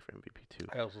said Vladdy for MVP too.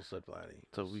 I also said Vladdy.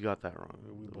 So we got that wrong.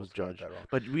 We It was both got Judge. that wrong.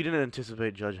 But we didn't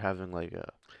anticipate Judge having like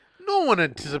a No one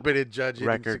anticipated Judge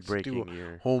hitting 62 record-breaking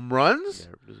year. home runs.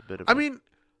 Yeah, it was a bit of I mean,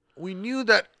 we knew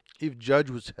that if Judge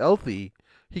was healthy,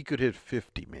 he could hit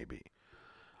 50 maybe.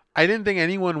 I didn't think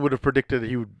anyone would have predicted that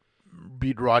he would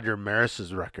beat Roger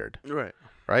Maris's record. right.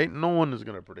 Right? No one is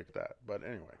going to predict that. But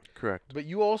anyway. Correct. But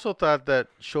you also thought that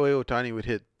Shohei Ohtani would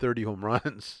hit 30 home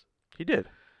runs. He did.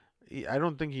 I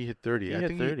don't think he hit 30. He I hit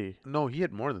think 30. No, he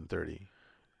hit more than 30.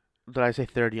 Did I say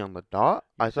 30 on the dot?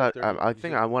 You I said thought 30. I You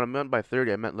think said- what I meant by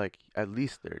 30, I meant like at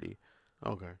least 30.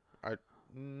 Okay.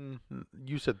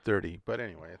 You said 30, but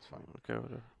anyway, it's fine. Okay,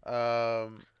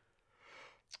 whatever.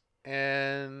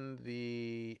 And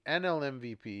the NL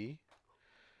MVP,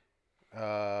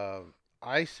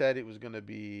 I said it was going to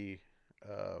be.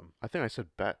 I think I said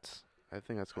Betts. I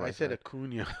think that's what I said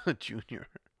Acuna Jr.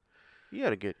 He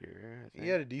had a good year. I think. He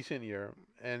had a decent year,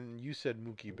 and you said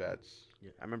Mookie Betts.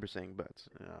 Yeah, I remember saying Betts.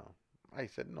 No, I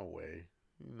said no way.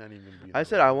 He's not even. I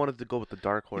said I wanted to go with the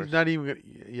dark horse. He's not even.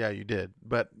 Yeah, you did,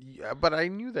 but I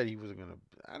knew that he wasn't gonna.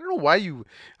 I don't know why you.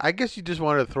 I guess you just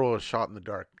wanted to throw a shot in the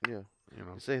dark. Yeah. You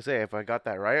know. Say if I got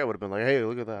that right, I would have been like, hey,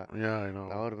 look at that. Yeah, I know.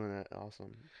 That would have been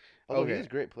awesome. Although Okay. he's a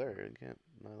great player. You can't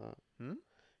deny that. Hmm?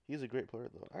 He's a great player,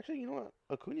 though. Actually, you know what?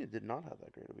 Acuna did not have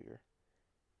that great of a year.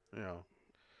 Yeah.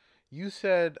 You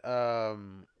said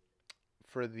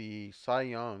for the Cy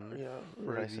Young Who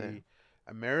for did I the say?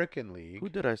 American League. Who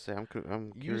did I say? I'm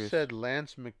curious. You said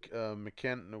Lance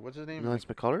McKenna. What's his name? Lance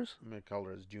McCullers?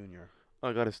 McCullers Jr. Oh,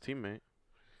 I got his teammate.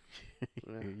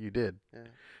 Yeah. You did. Yeah.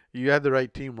 You had the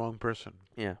right team, wrong person.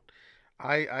 Yeah.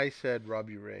 I said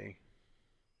Robbie Ray.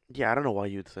 Yeah, I don't know why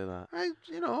you'd say that. I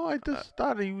Uh, just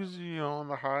thought he was, on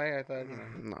the high. I thought.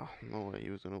 no way he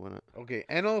was gonna win it. Okay,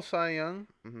 NL Cy Young.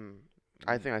 Hmm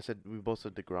I think I said we both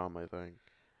said Degrom. I think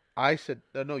I said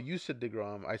no. You said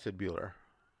Degrom. I said Bueller.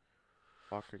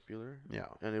 Walker Bueller, Yeah.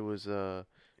 and it was It w-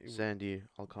 Sandy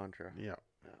Alcantara. Yeah.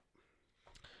 Yeah.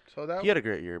 So that He had a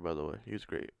great year, by the way. He was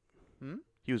great. hmm?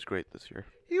 He was great this year.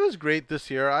 He was great this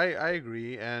year. I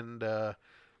agree, and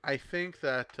I think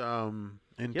that in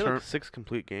He had like terms 6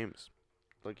 complete games.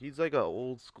 Like he's like a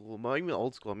old school, not even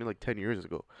old school. I mean like 10 years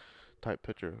ago, type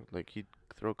pitcher. Like he'd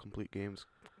throw complete games,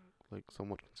 like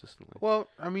somewhat consistently. well,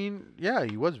 I mean, yeah,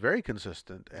 he was very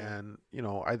consistent, and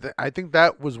I think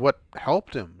that was what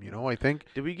helped him. I think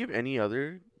Did we give any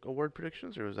other award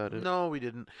predictions, or was that it? no, we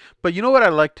didn't. But you know what I'd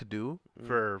like to do Mm.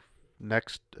 for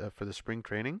next for the spring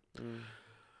training? Mm.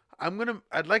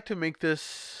 I'd like to make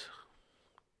this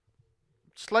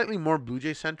slightly more Blue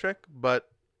Jay centric, but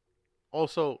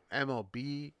also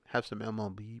MLB, have some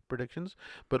MLB predictions,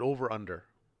 but over under.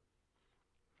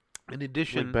 In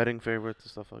addition, Like betting favorites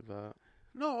and stuff like that.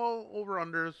 no over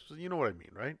unders. You know what I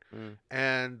mean, right? Mm.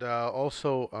 And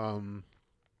also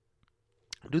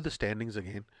do the standings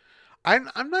again.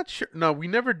 I'm not sure. No, we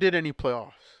never did any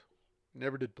playoffs.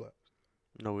 Never did playoffs.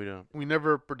 No, we don't. We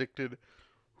never predicted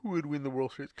who would win the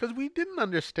World Series because we didn't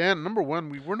understand. Number one,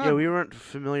 we were not. Yeah, we weren't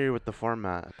familiar with the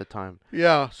format at the time.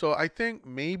 Yeah, so I think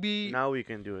maybe Now we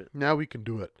can do it. now we can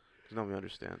do it. 'Cause now we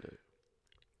understand it.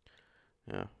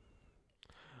 Yeah.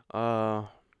 Uh,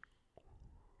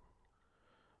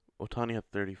 Otani had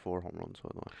 34 home runs, by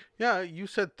the way. Yeah, you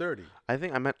said 30. I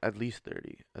think I meant at least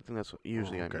 30. I think that's what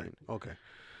usually okay. I mean. Okay.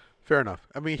 Fair enough.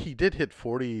 I mean, he did hit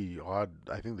 40 odd,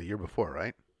 I think, the year before,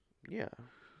 right? Yeah.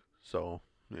 So,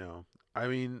 I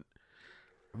mean,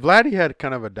 Vladdy had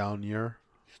kind of a down year.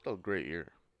 Still a great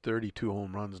year. 32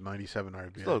 home runs, 97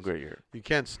 RBIs. Still a great year. You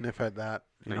can't sniff at that,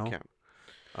 you No, know. you can't.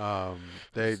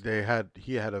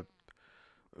 He had a.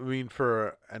 I mean,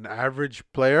 for an average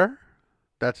player,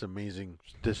 that's amazing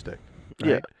statistic. Right?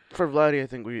 Yeah. For Vladdy, I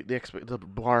think the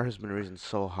bar has been raised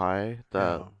so high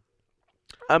that Yeah.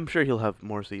 I'm sure he'll have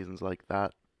more seasons like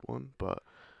that one, but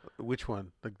Which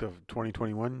one? Like the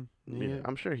 2021? yeah,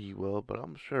 I'm sure he will, but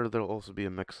I'm sure there'll also be a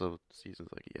mix of seasons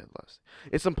like he had last.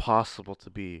 It's impossible to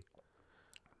be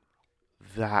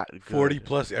that good. 40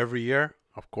 plus every year?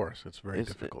 Of course, it's very It's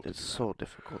difficult. it's to do so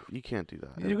difficult. You can't do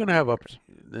that. that. You're going to have ups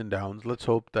and downs. Let's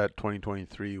hope that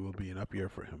 2023 will be an up year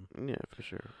for him. Yeah, for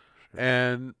sure.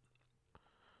 And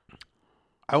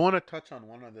I want to touch on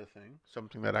one other thing,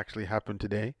 something that actually happened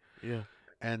today, Yeah.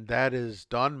 and that is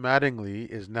Don Mattingly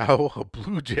is now a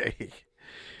Blue Jay.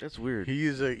 That's weird.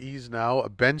 He's now a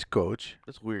bench coach.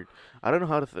 That's weird. I don't know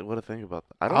what to think about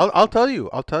that. I don't. I'll tell you.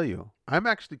 I'll tell you. I'm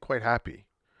actually quite happy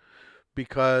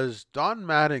because Don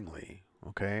Mattingly,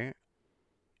 okay,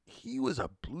 he was a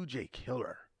Blue Jay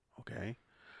killer. Okay,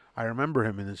 I remember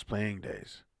him in his playing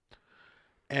days,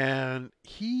 and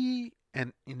he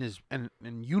and in his and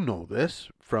you know this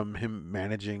from him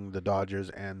managing the Dodgers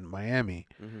and Miami,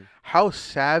 Mhm. how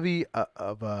savvy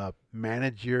of a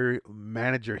manager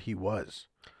he was.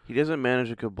 He doesn't manage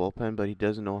a good bullpen, but he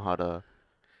does know how to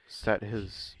set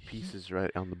his pieces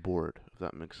right on the board. If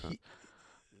that makes sense.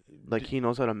 Like he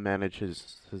knows how to manage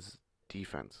his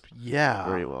defense Yeah.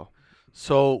 very well.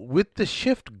 So with the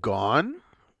shift gone,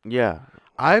 Yeah.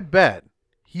 I bet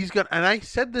he's gonna. And I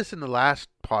said this in the last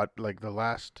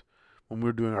when we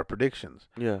were doing our predictions.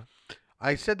 Yeah.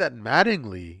 I said that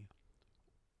Mattingly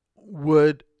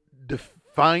would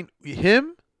define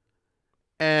him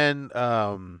and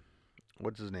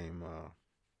what's his name?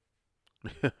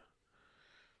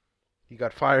 He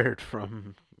got fired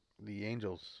from the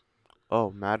Angels.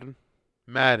 Oh, Madden.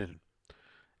 Madden.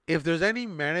 If there's any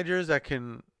managers that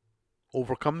can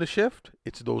overcome the shift,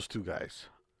 it's those two guys.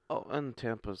 Oh, and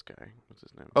Tampa's guy. What's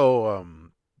his name? Oh,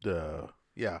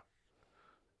 yeah.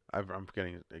 I'm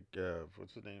forgetting.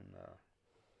 What's the name?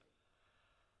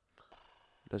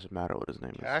 Doesn't matter what his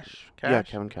name Cash? is. Cash? Yeah,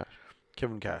 Kevin Cash.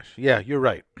 Kevin Cash. Yeah, you're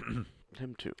right.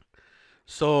 Him too.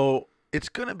 So it's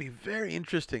gonna be very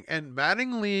interesting. And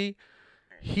Mattingly,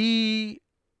 he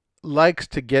likes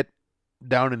to get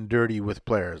down and dirty with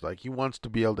players. Like he wants to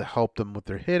be able to help them with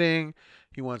their hitting.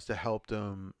 He wants to help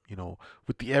them,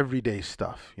 with the everyday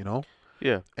stuff.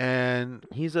 Yeah. And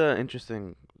He's a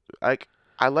interesting. I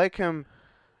like him.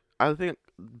 I think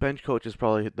bench coach is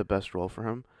probably the best role for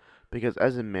him, because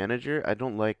as a manager, I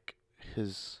don't like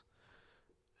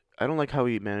how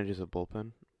he manages a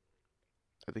bullpen.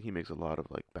 I think he makes a lot of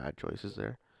bad choices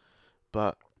there.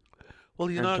 But Well,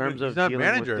 he's in not. terms He's of not dealing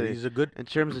with manager. the He's a good. in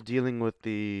terms of dealing with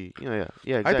the yeah, I think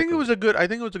it exactly. was a good. I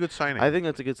think it was a good signing. I think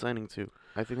that's a good signing too.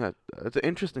 I think that it's an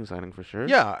interesting signing for sure.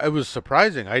 Yeah, it was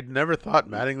surprising. I'd never thought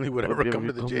Mattingly would ever come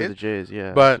to the Jays.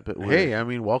 Yeah, But it's a bit hey, weird. I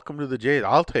mean, welcome to the Jays.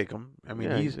 I'll take him. I mean,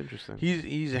 Yeah, he's interesting.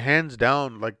 he's hands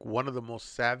down like one of the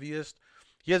most savviest.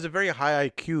 He has a very high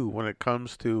IQ when it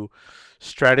comes to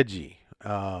strategy.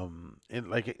 And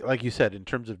like you said, in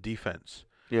terms of defense,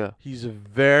 Yeah. he's a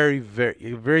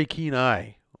very keen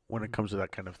eye when it comes to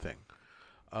that kind of thing.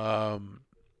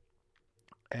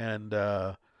 And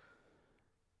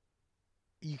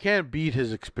you can't beat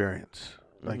his experience.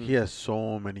 Like he has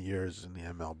so many years in the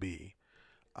MLB,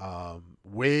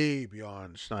 way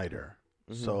beyond Schneider.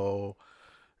 So,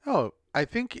 I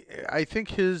think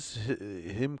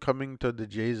him coming to the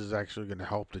Jays is actually going to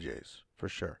help the Jays for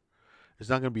sure. It's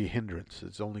not going to be a hindrance.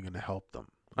 It's only going to help them.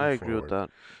 I agree with that.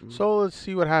 So let's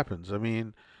see what happens. I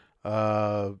mean,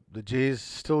 the Jays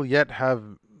still have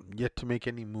yet to make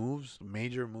any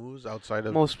major moves outside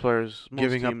of Most players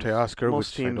giving up Teoscar,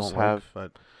 most which I teams don't have.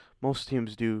 like, but Most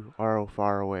teams are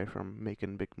far away from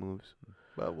making big moves.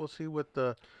 But we'll see what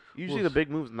the Usually the big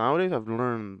moves nowadays, I've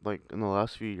learned like in the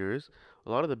last few years, a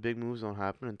lot of the big moves don't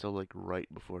happen until like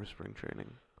right before spring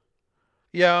training.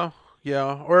 yeah,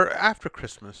 or after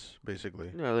Christmas,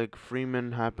 basically. Yeah, like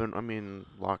Freeman happened. I mean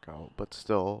lockout, but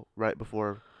still right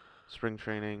before spring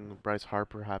training. Bryce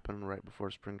Harper happened right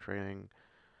before spring training.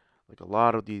 Like a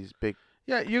lot of these big.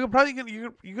 Yeah, you're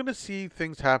gonna see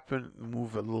things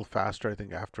move a little faster. I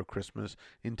think after Christmas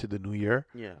into the new year,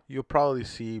 Yeah, you'll probably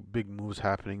see big moves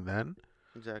happening then.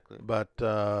 exactly. But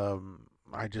the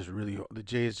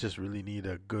Jays just really need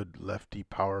a good lefty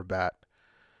power bat,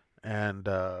 and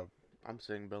I'm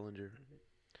saying Bellinger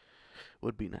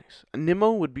would be nice.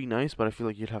 Nimmo would be nice, but I feel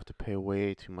like you'd have to pay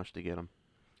way too much to get him.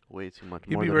 Way too much.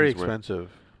 he'd More be than very he's worth.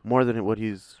 expensive. More than what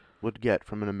would get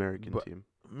from an American But- team.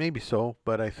 Maybe so,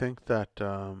 but I think that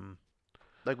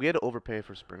Like we had to overpay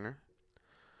for Springer.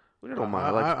 We don't mind. I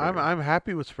like Springer. I'm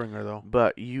happy with Springer though.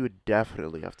 But you would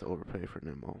definitely have to overpay for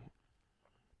Nimmo.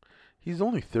 He's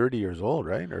only 30 years old,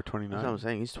 right? Or That's 29. what I'm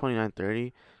saying. He's 29,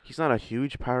 30. He's not a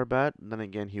huge power bat. Then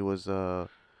again, he was No,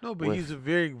 but with- he's a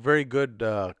very good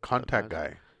contact guys.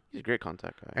 guy, he's a great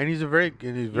contact guy. and he's a very gets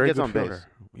good on base. fielder.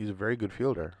 He's a very good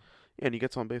fielder, Yeah, and he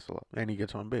gets on base a lot. and he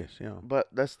gets on base. Yeah. But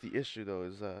that's the issue though,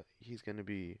 is that he's gonna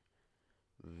be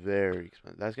very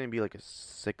expensive. That's gonna be like a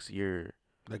 6-year,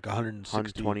 Like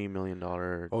 160. $120 million.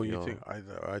 Oh, deal. you think I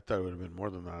thought it would have been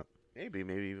more than that. Maybe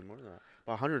even more than that.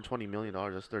 But $120 million,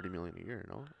 that's $30 million a year.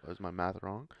 No, is my math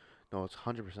wrong? No, it's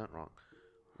 100% wrong.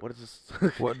 What is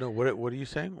this? What? No. What are you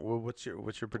saying? What's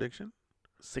your prediction?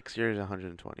 6 years,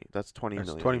 120. That's 20 That's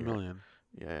million. 20 a year. million.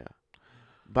 Yeah.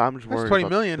 But I'm just That's worried 20 about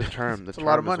million. the term. The That's term a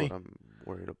lot of is money. what I'm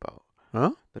worried about.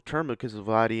 Huh? The term, because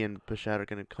Vladdy and Bichette are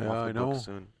gonna come Yeah, off I the books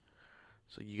know. soon.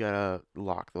 So you gotta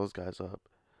lock those guys up.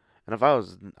 And if I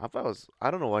was,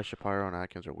 I don't know why Shapiro and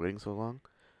Atkins are waiting so long.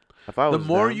 If I The was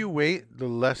more them- you wait, the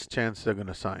less chance they're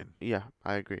gonna sign. yeah,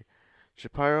 I agree.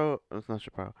 Shapiro, it's not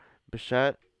Shapiro.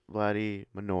 Bichette, Vladdy,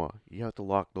 Manoa. You have to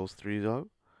lock those three up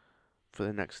for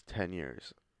the next 10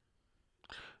 years.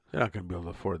 They're not gonna be able to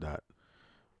afford that.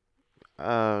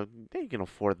 You can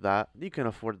afford that. You can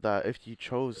afford that if you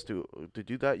chose to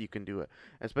do that. You can do it,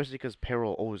 especially because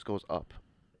payroll always goes up,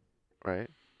 right?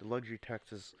 The luxury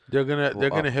taxes. They're Go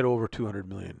gonna up. hit over 200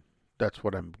 million. That's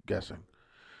what I'm guessing.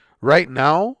 Right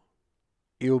now,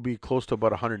 it will be close to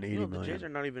about 180 No, the Jays million. are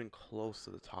not even close to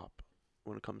the top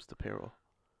when it comes to payroll.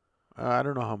 I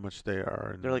don't know how much they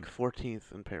are. They're like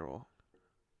 14th in payroll.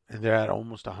 and they're at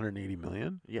almost 180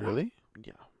 million. Yeah. Really?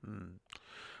 Yeah. Hmm.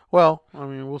 Well, I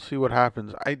mean, we'll see what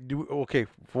happens. I do. Okay.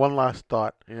 One last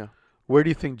thought. Yeah. Where do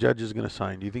you think Judge is gonna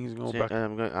sign? Do you think he's gonna go back?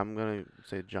 I'm gonna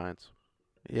say Giants.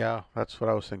 Yeah, that's what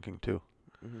I was thinking too.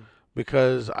 Hmm.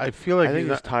 Because I feel like I think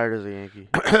he's he's tired as a Yankee.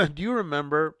 do you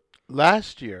remember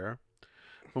last year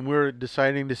when we were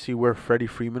deciding to see where Freddie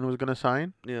Freeman was going to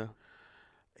sign? Yeah.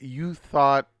 You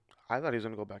thought, I thought he was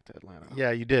gonna go back to Atlanta.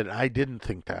 yeah, you did. I didn't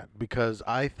think that because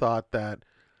I thought that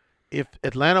if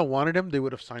Atlanta wanted him, they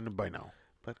would have signed him by now.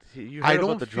 But you I heard don't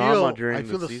about the feel. drama during I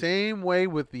feel the the season. same way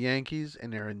with the Yankees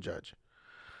and Aaron Judge.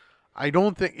 I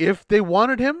don't think if they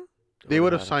wanted him, they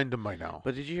would have had him. signed him by now.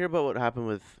 But did you hear about what happened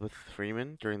with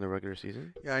Freeman during the regular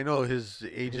season? Yeah, I know his His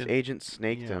agent. agent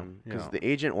snaked Yeah, him because yeah. the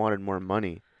agent wanted more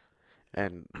money,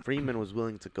 and Freeman was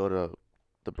willing to go to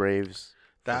the Braves.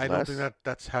 for I don't less. think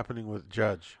that's happening with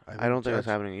Judge. I don't think that's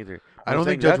Judge- happening either. I don't I'm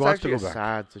think saying Judge that's wants to actually go a back.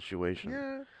 sad situation.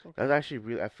 Yeah. it's okay. That's actually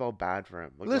really. I felt bad for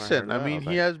him. Like, when Listen, heard I that, mean, was he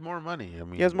like, has more money. I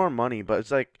mean, he has more money, but it's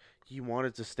like he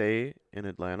wanted to stay in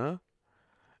Atlanta,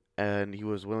 and he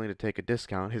was willing to take a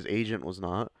discount. His agent was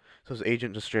not. So his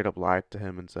agent just straight up lied to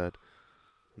him and said,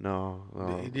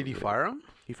 "No." Did he fire him?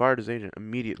 He fired his agent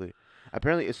immediately.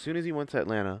 Apparently, as soon as he went to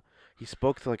Atlanta, he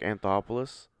spoke to like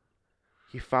Anthopoulos.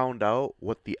 He found out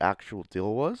what the actual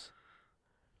deal was,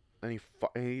 and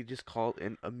he just called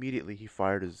and immediately he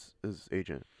fired his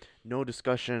agent. No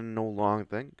discussion, no long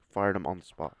thing. Fired him on the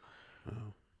spot.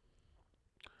 Oh.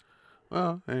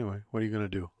 Well, anyway, what are you gonna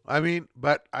do? I mean,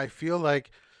 but I feel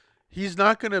like he's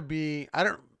not gonna be. I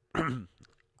don't.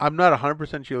 I'm not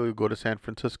 100% sure he'll go to San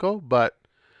Francisco, but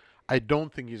I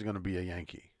don't think he's gonna be a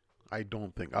Yankee. I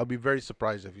don't think. I'll be very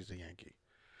surprised if he's a Yankee.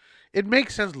 It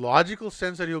makes sense, logical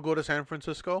sense that he'll go to San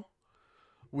Francisco,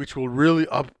 which will really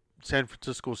up San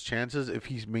Francisco's chances if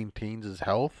he maintains his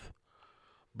health.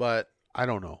 But I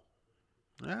don't know.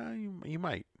 He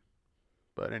might.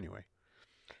 But anyway,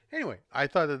 I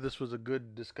thought that this was a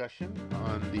good discussion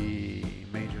on the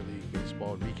Major League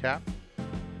Baseball recap.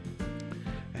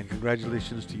 And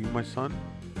congratulations to you, my son,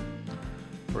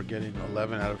 for getting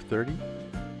 11 out of 30.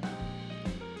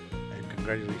 And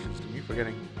congratulations to me for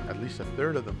getting at least a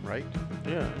third of them right.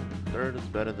 Yeah, third is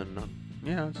better than none.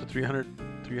 Yeah, it's a 300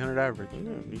 average.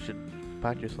 Yeah, you should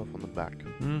pat yourself on the back.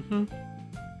 Mm-hmm.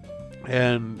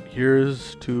 And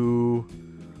here's to...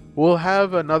 We'll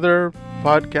have another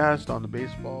podcast on the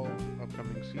baseball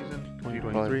upcoming season,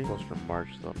 2023. Close to March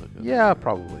stuff. Yeah,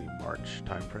 probably March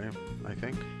time frame, I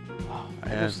think. Wow,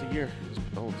 And- almost a year. It's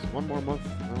one more month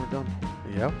and we're done.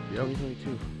 Yep.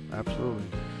 2022. Absolutely.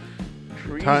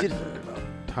 Crazy Ti- to think about.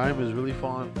 Time is really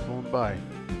flown by.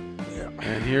 Yeah.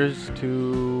 And here's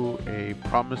to a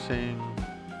promising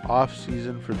off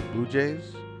season for the Blue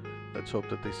Jays. Let's hope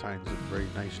that they sign some very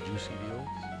nice, juicy deals,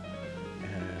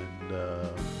 and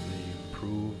they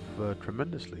improve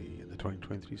tremendously in the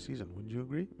 2023 season. Wouldn't you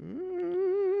agree?